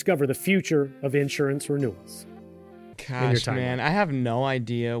and discover the future of insurance renewals. Gosh, man, I have no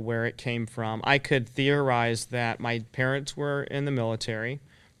idea where it came from. I could theorize that my parents were in the military.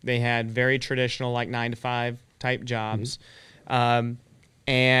 They had very traditional, 9-to-5 type jobs.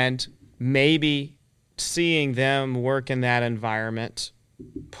 And maybe seeing them work in that environment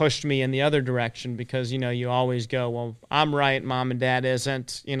pushed me in the other direction because, you always go, well, I'm right, mom and dad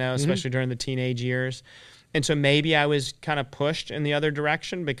isn't, especially during the teenage years. And so maybe I was kind of pushed in the other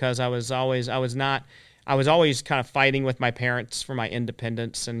direction because I was I was always kind of fighting with my parents for my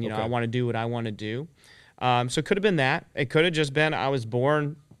independence, and Okay. I want to do what I want to do. So it could have been that. It could have just been I was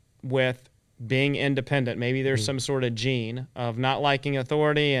born with being independent. Maybe there's some sort of gene of not liking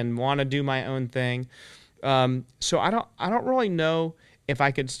authority and want to do my own thing. So I don't really know if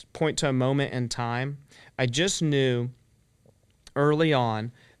I could point to a moment in time. I just knew early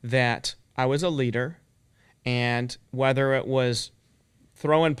on that I was a leader, and whether it was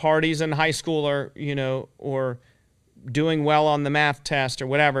throwing parties in high school or doing well on the math test or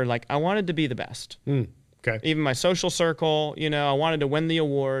whatever, like I wanted to be the best. Okay. Even my social circle, I wanted to win the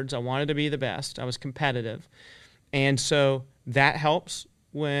awards. I wanted to be the best. I was competitive. And so that helps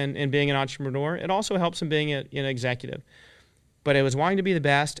in being an entrepreneur. It also helps in being an executive. But it was wanting to be the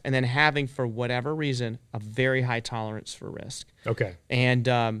best and then having, for whatever reason, a very high tolerance for risk. Okay. And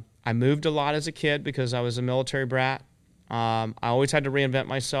I moved a lot as a kid because I was a military brat. I always had to reinvent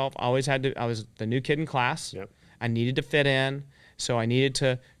myself. I was the new kid in class. Yep. I needed to fit in. So I needed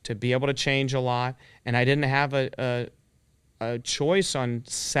to be able to change a lot. And I didn't have a choice on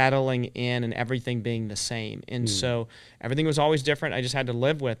settling in and everything being the same. And so everything was always different. I just had to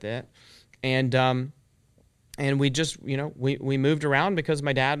live with it. And we just, we moved around because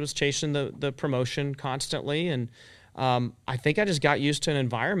my dad was chasing the promotion constantly. And I think I just got used to an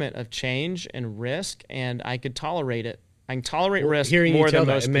environment of change and risk, and I could tolerate it. I can tolerate risk Hearing more you tell than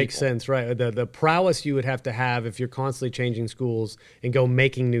that, most it makes people. sense, right? The prowess you would have to have if you're constantly changing schools and go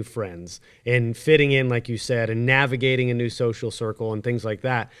making new friends and fitting in, like you said, and navigating a new social circle and things like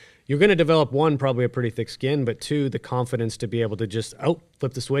that. You're going to develop, one, probably a pretty thick skin, but two, the confidence to be able to just,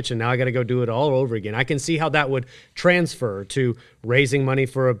 flip the switch and now I got to go do it all over again. I can see how that would transfer to raising money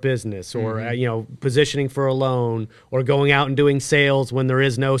for a business or, positioning for a loan or going out and doing sales when there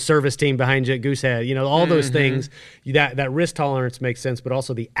is no service team behind you at Goosehead. All those things, that risk tolerance makes sense, but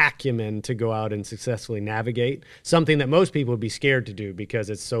also the acumen to go out and successfully navigate something that most people would be scared to do because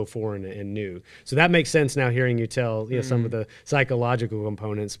it's so foreign and new. So that makes sense now hearing you tell, some of the psychological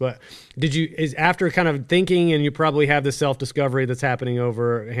components. But is after kind of thinking, and you probably have the self-discovery that's happening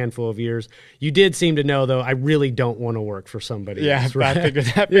over a handful of years, you did seem to know, though, I really don't want to work for somebody else, right? I figured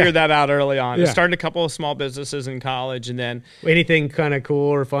that out early on. Yeah. I started a couple of small businesses in college, and then Anything kind of cool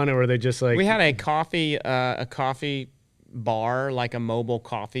or fun, or were they just like... we had a coffee bar, like a mobile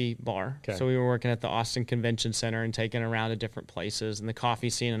coffee bar. Okay. So we were working at the Austin Convention Center and taking around to different places, and the coffee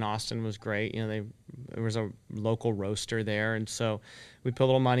scene in Austin was great. There was a local roaster there, and so we put a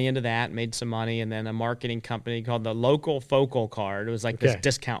little money into that, made some money, and then a marketing company called the Local Focal Card. It was like this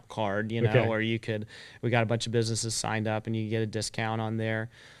discount card, where we got a bunch of businesses signed up and you get a discount on there.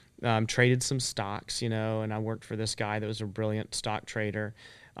 Traded some stocks, and I worked for this guy that was a brilliant stock trader.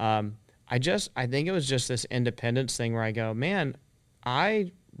 I think it was just this independence thing where I go, man,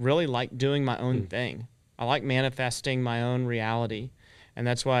 I really like doing my own thing. I like manifesting my own reality. And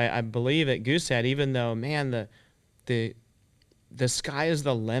that's why I believe at Goosehead, even though, man, the sky is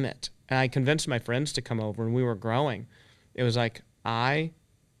the limit. And I convinced my friends to come over, and we were growing. It was like, I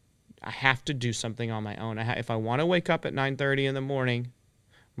have to do something on my own. If I want to wake up at 9:30 in the morning,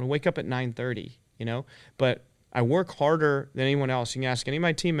 I'm going to wake up at 9:30, But I work harder than anyone else. You can ask any of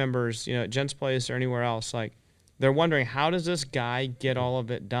my team members, at Gents Place or anywhere else, like they're wondering, how does this guy get all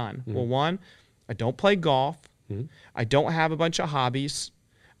of it done? Well, one, I don't play golf. I don't have a bunch of hobbies.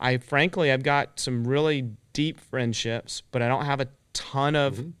 I've got some really deep friendships, but I don't have a ton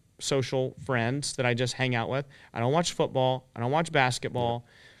of social friends that I just hang out with. I don't watch football. I don't watch basketball.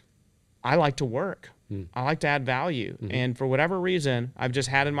 I like to work. I like to add value. And for whatever reason, I've just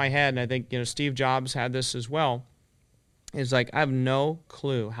had in my head, and I think, Steve Jobs had this as well, is like, I have no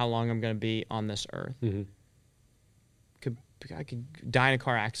clue how long I'm going to be on this earth. I could die in a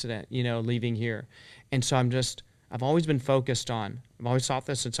car accident, leaving here. And so I've always been focused on, I've always thought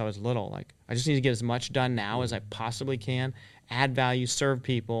this since I was little, like, I just need to get as much done now as I possibly can, add value, serve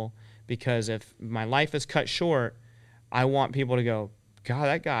people, because if my life is cut short, I want people to go, God,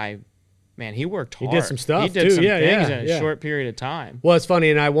 that guy, man, he worked hard. He did some stuff, He did too. some Yeah, things yeah, in a yeah. short period of time. Well, it's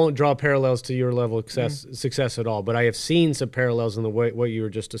funny, and I won't draw parallels to your level of success at all, but I have seen some parallels in the way what you were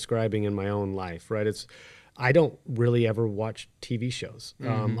just describing in my own life, right? I don't really ever watch TV shows.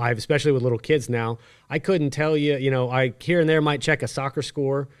 I've, especially with little kids now, I couldn't tell you, I here and there might check a soccer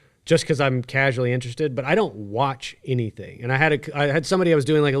score just because I'm casually interested, but I don't watch anything. And I had somebody, I was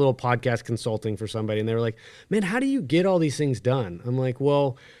doing like a little podcast consulting for somebody, and they were like, man, how do you get all these things done? I'm like,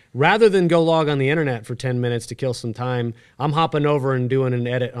 well, rather than go log on the internet for 10 minutes to kill some time, I'm hopping over and doing an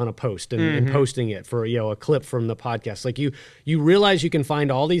edit on a post and posting it for, a clip from the podcast. Like you realize you can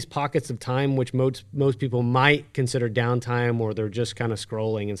find all these pockets of time, which most people might consider downtime, or they're just kind of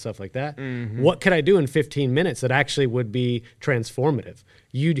scrolling and stuff like that. What could I do in 15 minutes that actually would be transformative?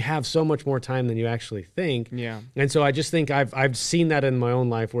 You'd have so much more time than you actually think. Yeah. And so I just think I've seen that in my own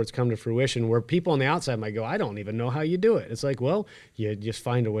life where it's come to fruition, where people on the outside might go, I don't even know how you do it. It's like, well, you just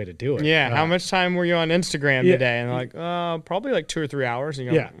find a way to do it. Yeah. How much time were you on Instagram today? And like, probably like 2 or 3 hours. And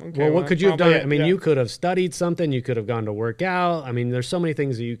you're like, okay, well, what could you have done? it. I mean, you could have studied something. You could have gone to work out. I mean, there's so many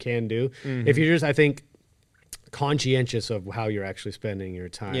things that you can do. If you're just, I think, conscientious of how you're actually spending your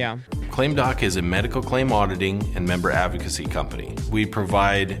time. Yeah. ClaimDoc is a medical claim auditing and member advocacy company. We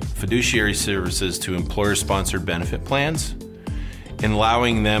provide fiduciary services to employer-sponsored benefit plans, and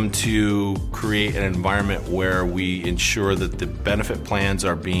allowing them to create an environment where we ensure that the benefit plans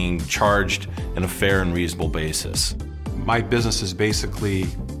are being charged in a fair and reasonable basis. My business is basically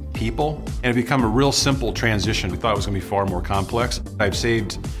people, and it become a real simple transition. We thought it was going to be far more complex. I've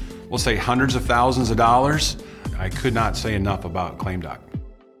saved, we'll say, hundreds of thousands of dollars. I could not say enough about ClaimDoc.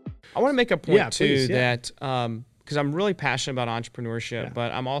 I want to make a point please, that because I'm really passionate about entrepreneurship,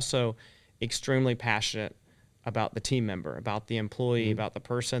 but I'm also extremely passionate about the team member, about the employee, about the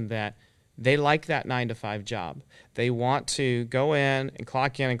person that they like that 9-to-5 job. They want to go in and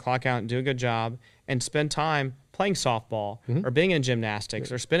clock out and do a good job and spend time playing softball or being in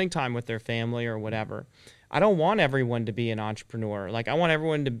gymnastics or spending time with their family or whatever. I don't want everyone to be an entrepreneur. Like, I want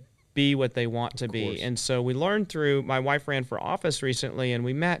everyone to be what they want to be. And so we learned through, my wife ran for office recently, and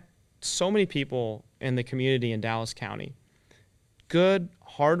we met so many people in the community in Dallas County. Good,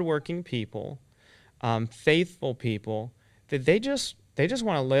 hardworking people, faithful people, that they just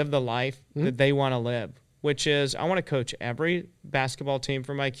want to live the life that they want to live, which is, I want to coach every basketball team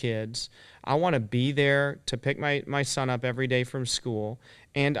for my kids. I want to be there to pick my son up every day from school.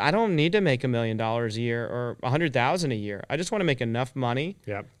 And I don't need to make $1 million a year or $100,000 a year. I just want to make enough money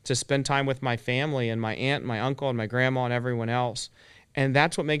to spend time with my family and my aunt, and my uncle, and my grandma, and everyone else. And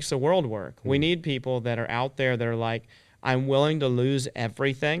that's what makes the world work. We need people that are out there that are like, I'm willing to lose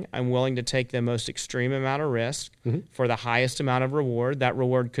everything. I'm willing to take the most extreme amount of risk for the highest amount of reward. That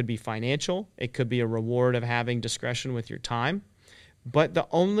reward could be financial. It could be a reward of having discretion with your time. But the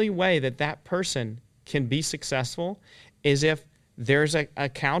only way that that person can be successful is if there's a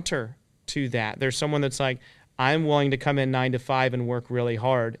counter to that. There's someone that's like, I'm willing to come in 9 to 5 and work really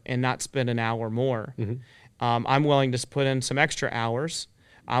hard and not spend an hour more. I'm willing to put in some extra hours.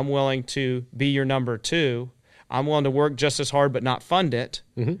 I'm willing to be your number 2. I'm willing to work just as hard but not fund it.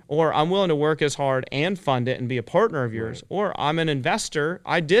 Or I'm willing to work as hard and fund it and be a partner of yours. Or I'm an investor.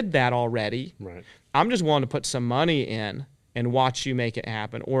 I did that already. I'm just willing to put some money in and watch you make it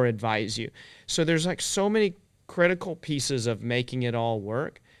happen or advise you. So there's like so many critical pieces of making it all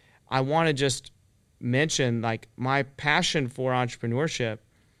work. I want to just mention, like, my passion for entrepreneurship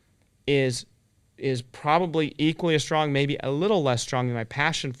is probably equally as strong, maybe a little less strong than my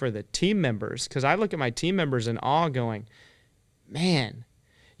passion for the team members, because I look at my team members in awe going, man,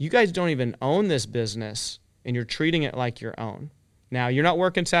 you guys don't even own this business and you're treating it like your own. Now, you're not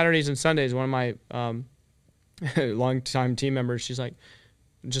working Saturdays and Sundays. One of my longtime team members, she's like,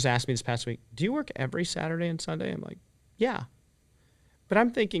 just asked me this past week, do you work every Saturday and Sunday? I'm like, yeah. But I'm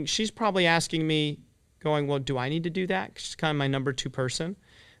thinking she's probably asking me, going, well, do I need to do that? 'Cause she's kind of my number 2 person.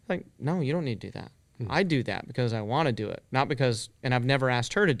 Like, no, you don't need to do that. I do that because I want to do it, not because, and I've never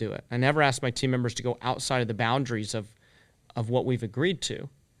asked her to do it. I never asked my team members to go outside of the boundaries of what we've agreed to,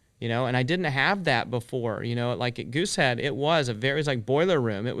 and I didn't have that before, like at Goosehead, it was like boiler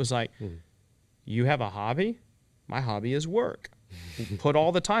room. It was like, you have a hobby? My hobby is work. Put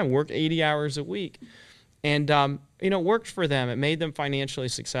all the time, work 80 hours a week. And, it worked for them. It made them financially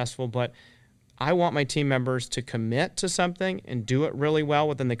successful, but I want my team members to commit to something and do it really well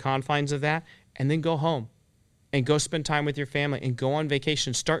within the confines of that, and then go home and go spend time with your family and go on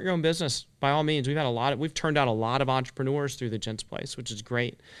vacation. Start your own business by all means. We've turned out a lot of entrepreneurs through the Gents Place, which is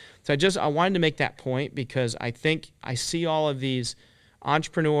great. So I wanted to make that point because I think I see all of these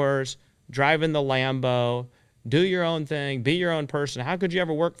entrepreneurs driving the Lambo, do your own thing, be your own person. How could you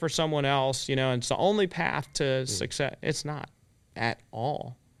ever work for someone else? And it's the only path to success. It's not at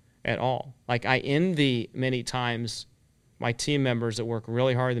all. At all. Like, I envy many times my team members that work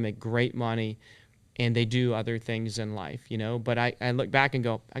really hard, they make great money, and they do other things in life, But I look back and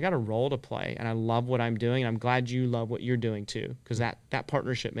go, I got a role to play, and I love what I'm doing, and I'm glad you love what you're doing too, because that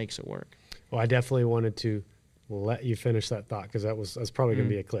partnership makes it work. Well, I definitely wanted to let you finish that thought, because that's probably going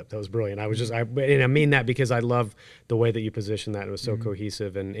to be a clip. That was brilliant. And I mean that because I love the way that you positioned that. It was so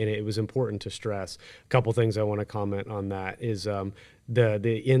cohesive, and it was important to stress. A couple things I want to comment on that is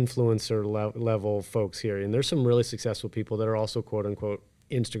the influencer level folks here, and there's some really successful people that are also quote unquote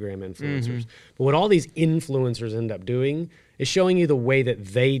Instagram influencers. But what all these influencers end up doing is showing you the way that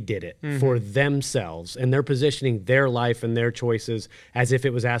they did it for themselves, and they're positioning their life and their choices as if it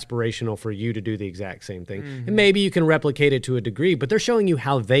was aspirational for you to do the exact same thing. And maybe you can replicate it to a degree, but they're showing you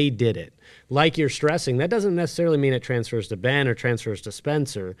how they did it. Like you're stressing, that doesn't necessarily mean it transfers to Ben or transfers to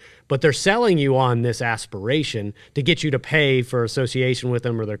Spencer, but they're selling you on this aspiration to get you to pay for association with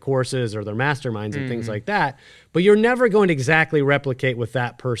them or their courses or their masterminds and things like that. But you're never going to exactly replicate what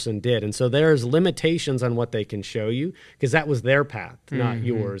that person did. And so there's limitations on what they can show you, because that was their path, not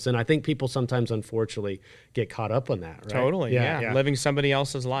yours. And I think people sometimes, unfortunately, get caught up on that, right? Totally, yeah. Living somebody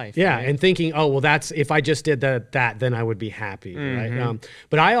else's life. Yeah, right? and thinking, oh, well, that's, if I just did that, then I would be happy, right?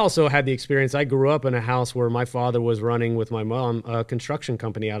 But I also had the experience, I grew up in a house where my father was running with my mom a construction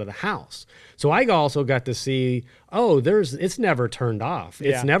company out of the house. So I also got to see, it's never turned off.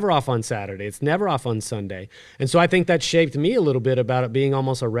 It's never off on Saturday. It's never off on Sunday. And so I think that shaped me a little bit about it being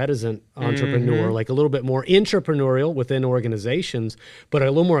almost a reticent entrepreneur, like a little bit more intrapreneurial within organizations, but a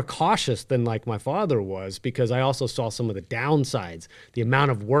little more cautious than like my father was, because I also saw some of the downsides, the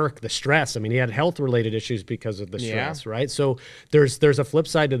amount of work, the stress. I mean, he had health-related issues because of the stress, right? So there's a flip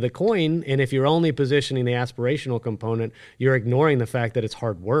side to the coin, and if you're only positioning the aspirational component, you're ignoring the fact that it's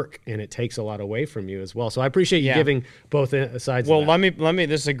hard work, and it takes a lot away from you as well. So I appreciate you giving both sides. Well, of that. let me.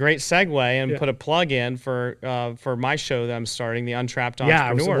 This is a great segue, and put a plug in for my show that I'm starting, the Untrapped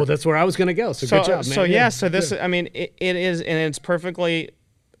Entrepreneur. Well, that's where I was going to go. So good job, man. So this, I mean, it is, and it's perfectly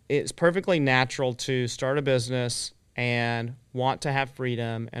natural to start a business and want to have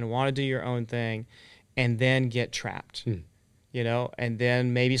freedom and want to do your own thing, and then get trapped. You know, and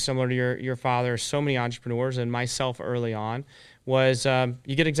then maybe similar to your father, so many entrepreneurs and myself early on was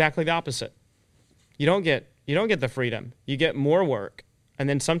you get exactly the opposite. You don't get the freedom. You get more work, and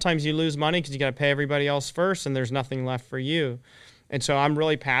then sometimes you lose money because you got to pay everybody else first, and there's nothing left for you. And so I'm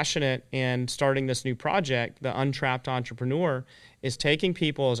really passionate in starting this new project. The Untrapped Entrepreneur is taking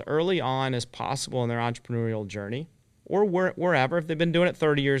people as early on as possible in their entrepreneurial journey, or wherever. If they've been doing it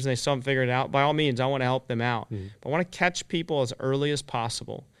 30 years and they still haven't figured it out, by all means, I want to help them out. But I want to catch people as early as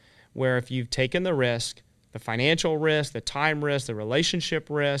possible, where if you've taken the risk, the financial risk, the time risk, the relationship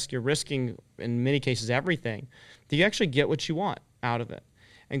risk, you're risking, in many cases, everything, that you actually get what you want out of it.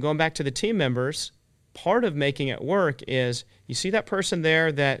 And going back to the team members, part of making it work is, you see that person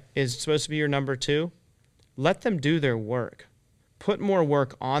there that is supposed to be your number two? Let them do their work. Put more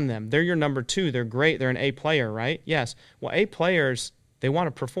work on them. They're your number two. They're great. They're an A player, right? Yes. Well, A players, they want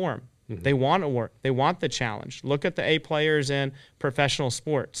to perform. They want to work. They want the challenge. Look at the A players in professional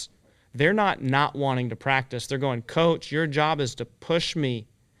sports. They're not wanting to practice. They're going, coach, your job is to push me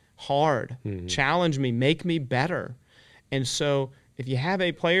hard, challenge me, make me better. And so if you have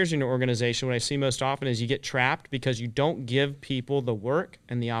A players in your organization, what I see most often is you get trapped because you don't give people the work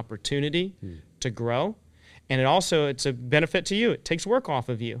and the opportunity to grow. And it's a benefit to you. It takes work off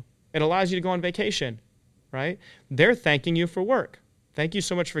of you. It allows you to go on vacation, right? They're thanking you for work. Thank you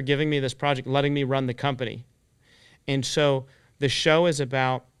so much for giving me this project, letting me run the company. And so the show is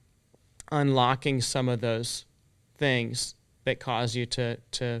about unlocking some of those things that cause you to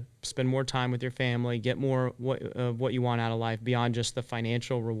spend more time with your family, get more what you want out of life beyond just the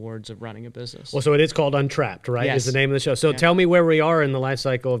financial rewards of running a business. Well, so it is called Untrapped, right? Yes. Is the name of the show. So tell me where we are in the life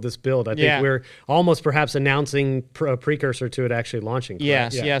cycle of this build. I think we're almost perhaps announcing a precursor to it actually launching.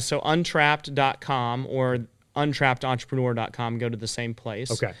 Correct? Yes. So untrapped.com or untrappedentrepreneur.com go to the same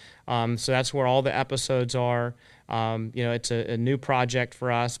place. Okay. So that's where all the episodes are. It's a new project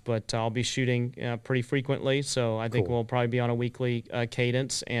for us, but I'll be shooting pretty frequently. So I think we'll probably be on a weekly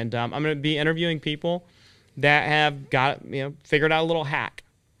cadence. And I'm going to be interviewing people that have figured out a little hack.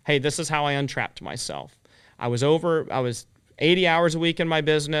 Hey, this is how I untrapped myself. I was 80 hours a week in my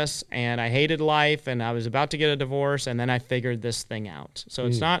business, and I hated life, and I was about to get a divorce, and then I figured this thing out. So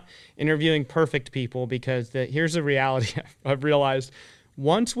it's not interviewing perfect people, because here's the reality I've realized.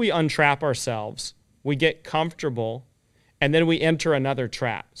 Once we untrap ourselves, we get comfortable, and then we enter another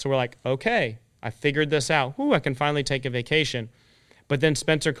trap. So we're like, okay, I figured this out. I can finally take a vacation. But then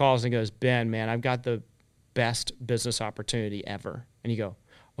Spencer calls and goes, Ben, man, I've got the best business opportunity ever. And you go,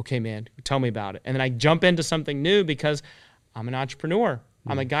 okay, man, tell me about it. And then I jump into something new because I'm an entrepreneur.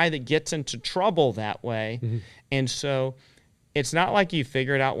 I'm a guy that gets into trouble that way. And so it's not like you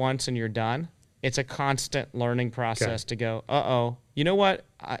figure it out once and you're done. It's a constant learning process to go, you know what?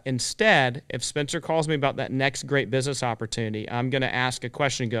 instead, if Spencer calls me about that next great business opportunity, I'm going to ask a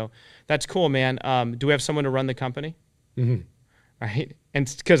question and go, that's cool, man. Do we have someone to run the company? Mm-hmm. Right.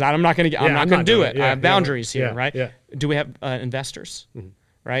 And because I'm not going to do it. Yeah, I have boundaries here. Right. Yeah. Do we have investors? Mm-hmm.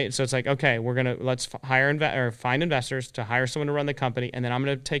 Right. So it's like, okay, let's find investors to hire someone to run the company. And then I'm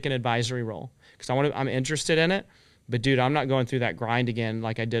going to take an advisory role because I'm interested in it. But dude, I'm not going through that grind again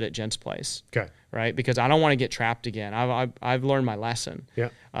like I did at Gents Place. Okay. Right, because I don't want to get trapped again. I've learned my lesson. Yeah.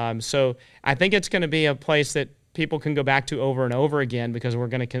 So I think it's going to be a place that people can go back to over and over again because we're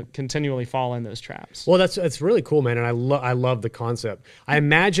going to continually fall in those traps. Well, that's really cool, man, and I love the concept. I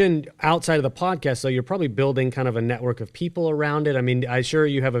imagine outside of the podcast, though, you're probably building kind of a network of people around it. I mean, I'm sure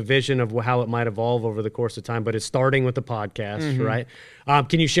you have a vision of how it might evolve over the course of time, but it's starting with the podcast, right?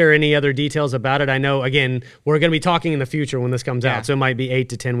 Can you share any other details about it? I know, again, we're going to be talking in the future when this comes out, so it might be 8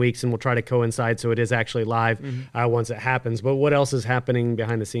 to 10 weeks, and we'll try to coincide so it is actually live once it happens. But what else is happening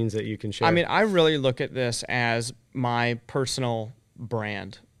behind the scenes that you can share? I mean, I really look at this as my personal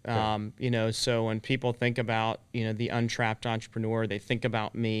brand. So when people think about, the untrapped entrepreneur, they think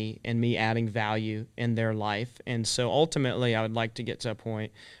about me and me adding value in their life. And so ultimately, I would like to get to a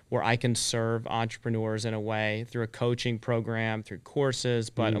point where I can serve entrepreneurs in a way through a coaching program, through courses,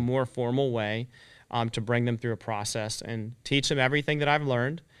 but a more formal way to bring them through a process and teach them everything that I've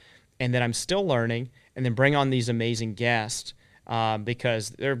learned and that I'm still learning, and then bring on these amazing guests because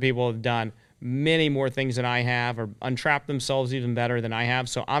there are people who have done many more things than I have, or untrapped themselves even better than I have.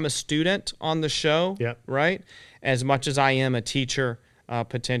 So I'm a student on the show, right? As much as I am a teacher,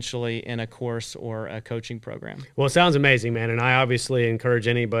 potentially in a course or a coaching program. Well, it sounds amazing, man. And I obviously encourage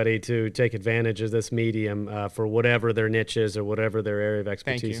anybody to take advantage of this medium for whatever their niche is or whatever their area of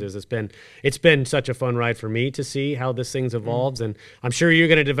expertise is. It's been such a fun ride for me to see how this thing's evolves. And I'm sure you're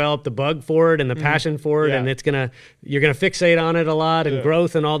going to develop the bug for it and the passion for it. And you're going to fixate on it a lot and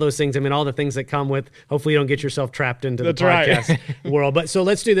growth and all those things. I mean, all the things that come with, hopefully you don't get yourself trapped into the podcast world. But so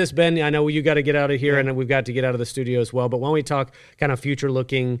let's do this, Ben. I know you got to get out of here and we've got to get out of the studio as well. But why don't we talk kind of future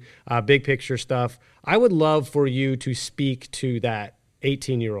looking, big picture stuff. I would love for you to speak to that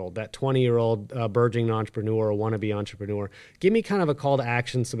 18-year-old, that 20-year-old burgeoning entrepreneur or wannabe entrepreneur. Give me kind of a call to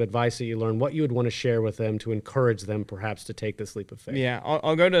action, some advice that you learned, what you would want to share with them to encourage them perhaps to take this leap of faith. Yeah,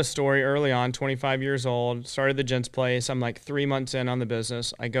 I'll go to a story early on, 25 years old, started the Gents Place. I'm like 3 months in on the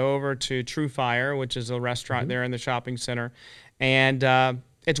business. I go over to True Fire, which is a restaurant there in the shopping center, and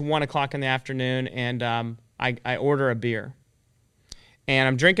it's 1 o'clock in the afternoon, and I order a beer. And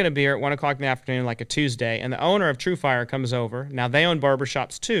I'm drinking a beer at 1 o'clock in the afternoon, like a Tuesday, and the owner of True Fire comes over. Now, they owned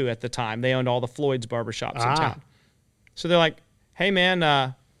barbershops, too, at the time. They owned all the Floyd's barbershops in town. So they're like, hey,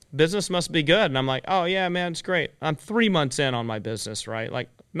 man, business must be good. And I'm like, oh, yeah, man, it's great. I'm 3 months in on my business, right? Like,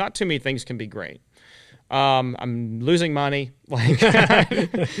 not too many things can be great. I'm losing money. Like, I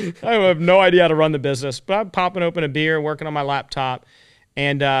have no idea how to run the business. But I'm popping open a beer, working on my laptop.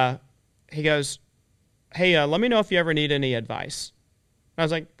 And he goes, hey, let me know if you ever need any advice. I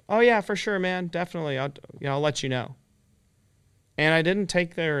was like, oh, yeah, for sure, man. Definitely. I'll let you know. And I didn't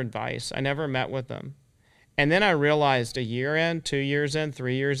take their advice. I never met with them. And then I realized a year in, 2 years in,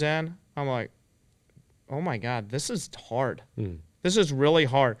 3 years in, I'm like, oh, my God, this is hard. This is really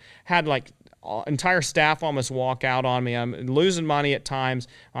hard. Had like entire staff almost walk out on me. I'm losing money at times.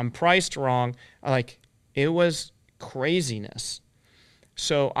 I'm priced wrong. Like, it was craziness.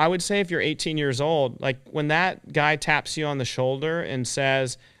 So I would say if you're 18 years old, like when that guy taps you on the shoulder and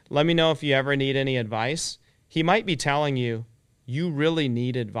says, let me know if you ever need any advice, he might be telling you, you really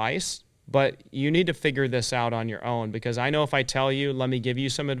need advice, but you need to figure this out on your own, because I know if I tell you, let me give you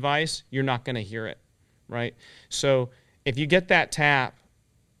some advice, you're not going to hear it, right? So if you get that tap,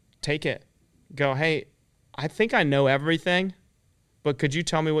 take it. Go, hey, I think I know everything, but could you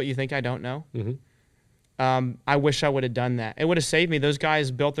tell me what you think I don't know? I wish I would have done that. It would have saved me. Those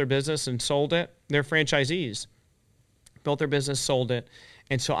guys built their business and sold it. They're franchisees. Built their business, sold it.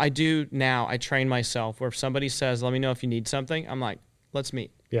 And so I do now, I train myself where if somebody says, let me know if you need something, I'm like, let's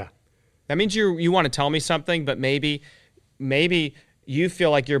meet. Yeah. That means you want to tell me something, but maybe you feel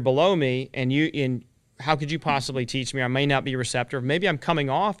like you're below me and how could you possibly teach me? I may not be receptive. Maybe I'm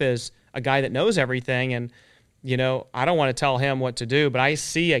coming off as a guy that knows everything and, I don't want to tell him what to do, but I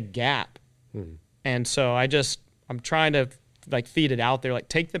see a gap. And so I'm trying to like feed it out there, like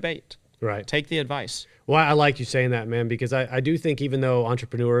take the bait, right? Take the advice. Well, I like you saying that, man, because I do think even though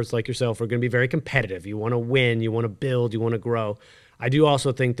entrepreneurs like yourself are going to be very competitive, you want to win, you want to build, you want to grow. I do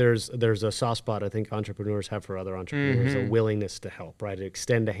also think there's a soft spot I think entrepreneurs have for other entrepreneurs, a willingness to help, right? To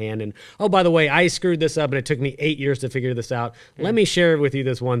extend a hand and, oh, by the way, I screwed this up and it took me 8 years to figure this out. Let me share with you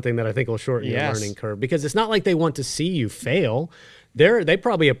this one thing that I think will shorten your learning curve, because it's not like they want to see you fail. they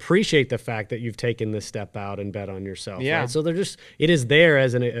probably appreciate the fact that you've taken this step out and bet on yourself. Yeah. Right? So it is there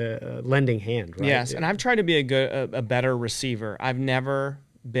as a lending hand. Right? Yes, and I've tried to be a better receiver. I've never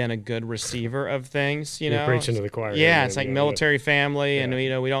been a good receiver of things. You're preaching to the choir. Yeah, it's like military family, and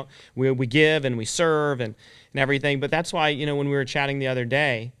we give and we serve and everything. But that's why when we were chatting the other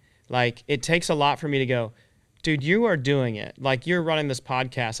day, like it takes a lot for me to go, dude, you are doing it. Like you're running this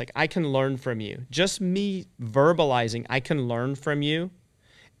podcast. Like I can learn from you. Just me verbalizing, I can learn from you,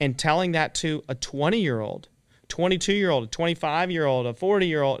 and telling that to a 20-year-old, 22-year-old, a 25-year-old, a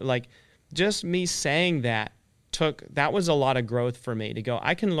 40-year-old, like just me saying that was a lot of growth for me to go,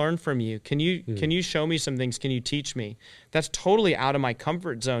 I can learn from you. Can you show me some things? Can you teach me? That's totally out of my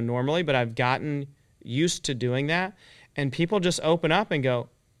comfort zone normally, but I've gotten used to doing that. And people just open up and go,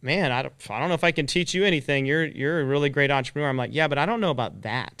 man, I don't know if I can teach you anything. You're a really great entrepreneur. I'm like, yeah, but I don't know about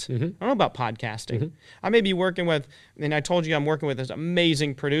that. I don't know about podcasting. I may be working with, and I told you I'm working with this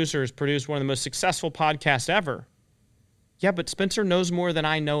amazing producers, produced one of the most successful podcasts ever. Yeah, but Spencer knows more than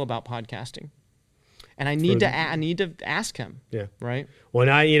I know about podcasting. And I need to ask him. Yeah. Right. Well,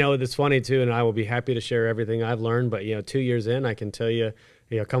 now, it's funny too, and I will be happy to share everything I've learned, but 2 years in, I can tell you,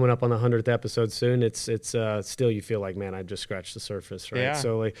 coming up on the 100th episode soon, it's still, you feel like, man, I just scratched the surface, right? Yeah.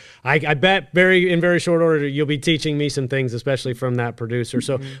 So like, I bet in very short order, you'll be teaching me some things, especially from that producer.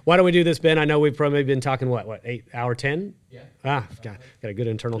 So why don't we do this, Ben? I know we've probably been talking, what 8 hour 10? Yeah. Got a good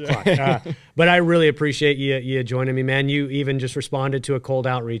internal clock. But I really appreciate you joining me, man. You even just responded to a cold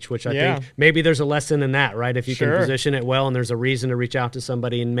outreach, which I think maybe there's a lesson in that, right? If you can position it well and there's a reason to reach out to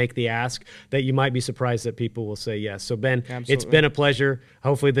somebody and make the ask, that you might be surprised that people will say yes. So Ben, It's been a pleasure.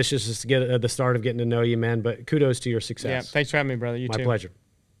 Hopefully this is just the start of getting to know you, man. But kudos to your success. Yeah, thanks for having me, brother. You too. My pleasure.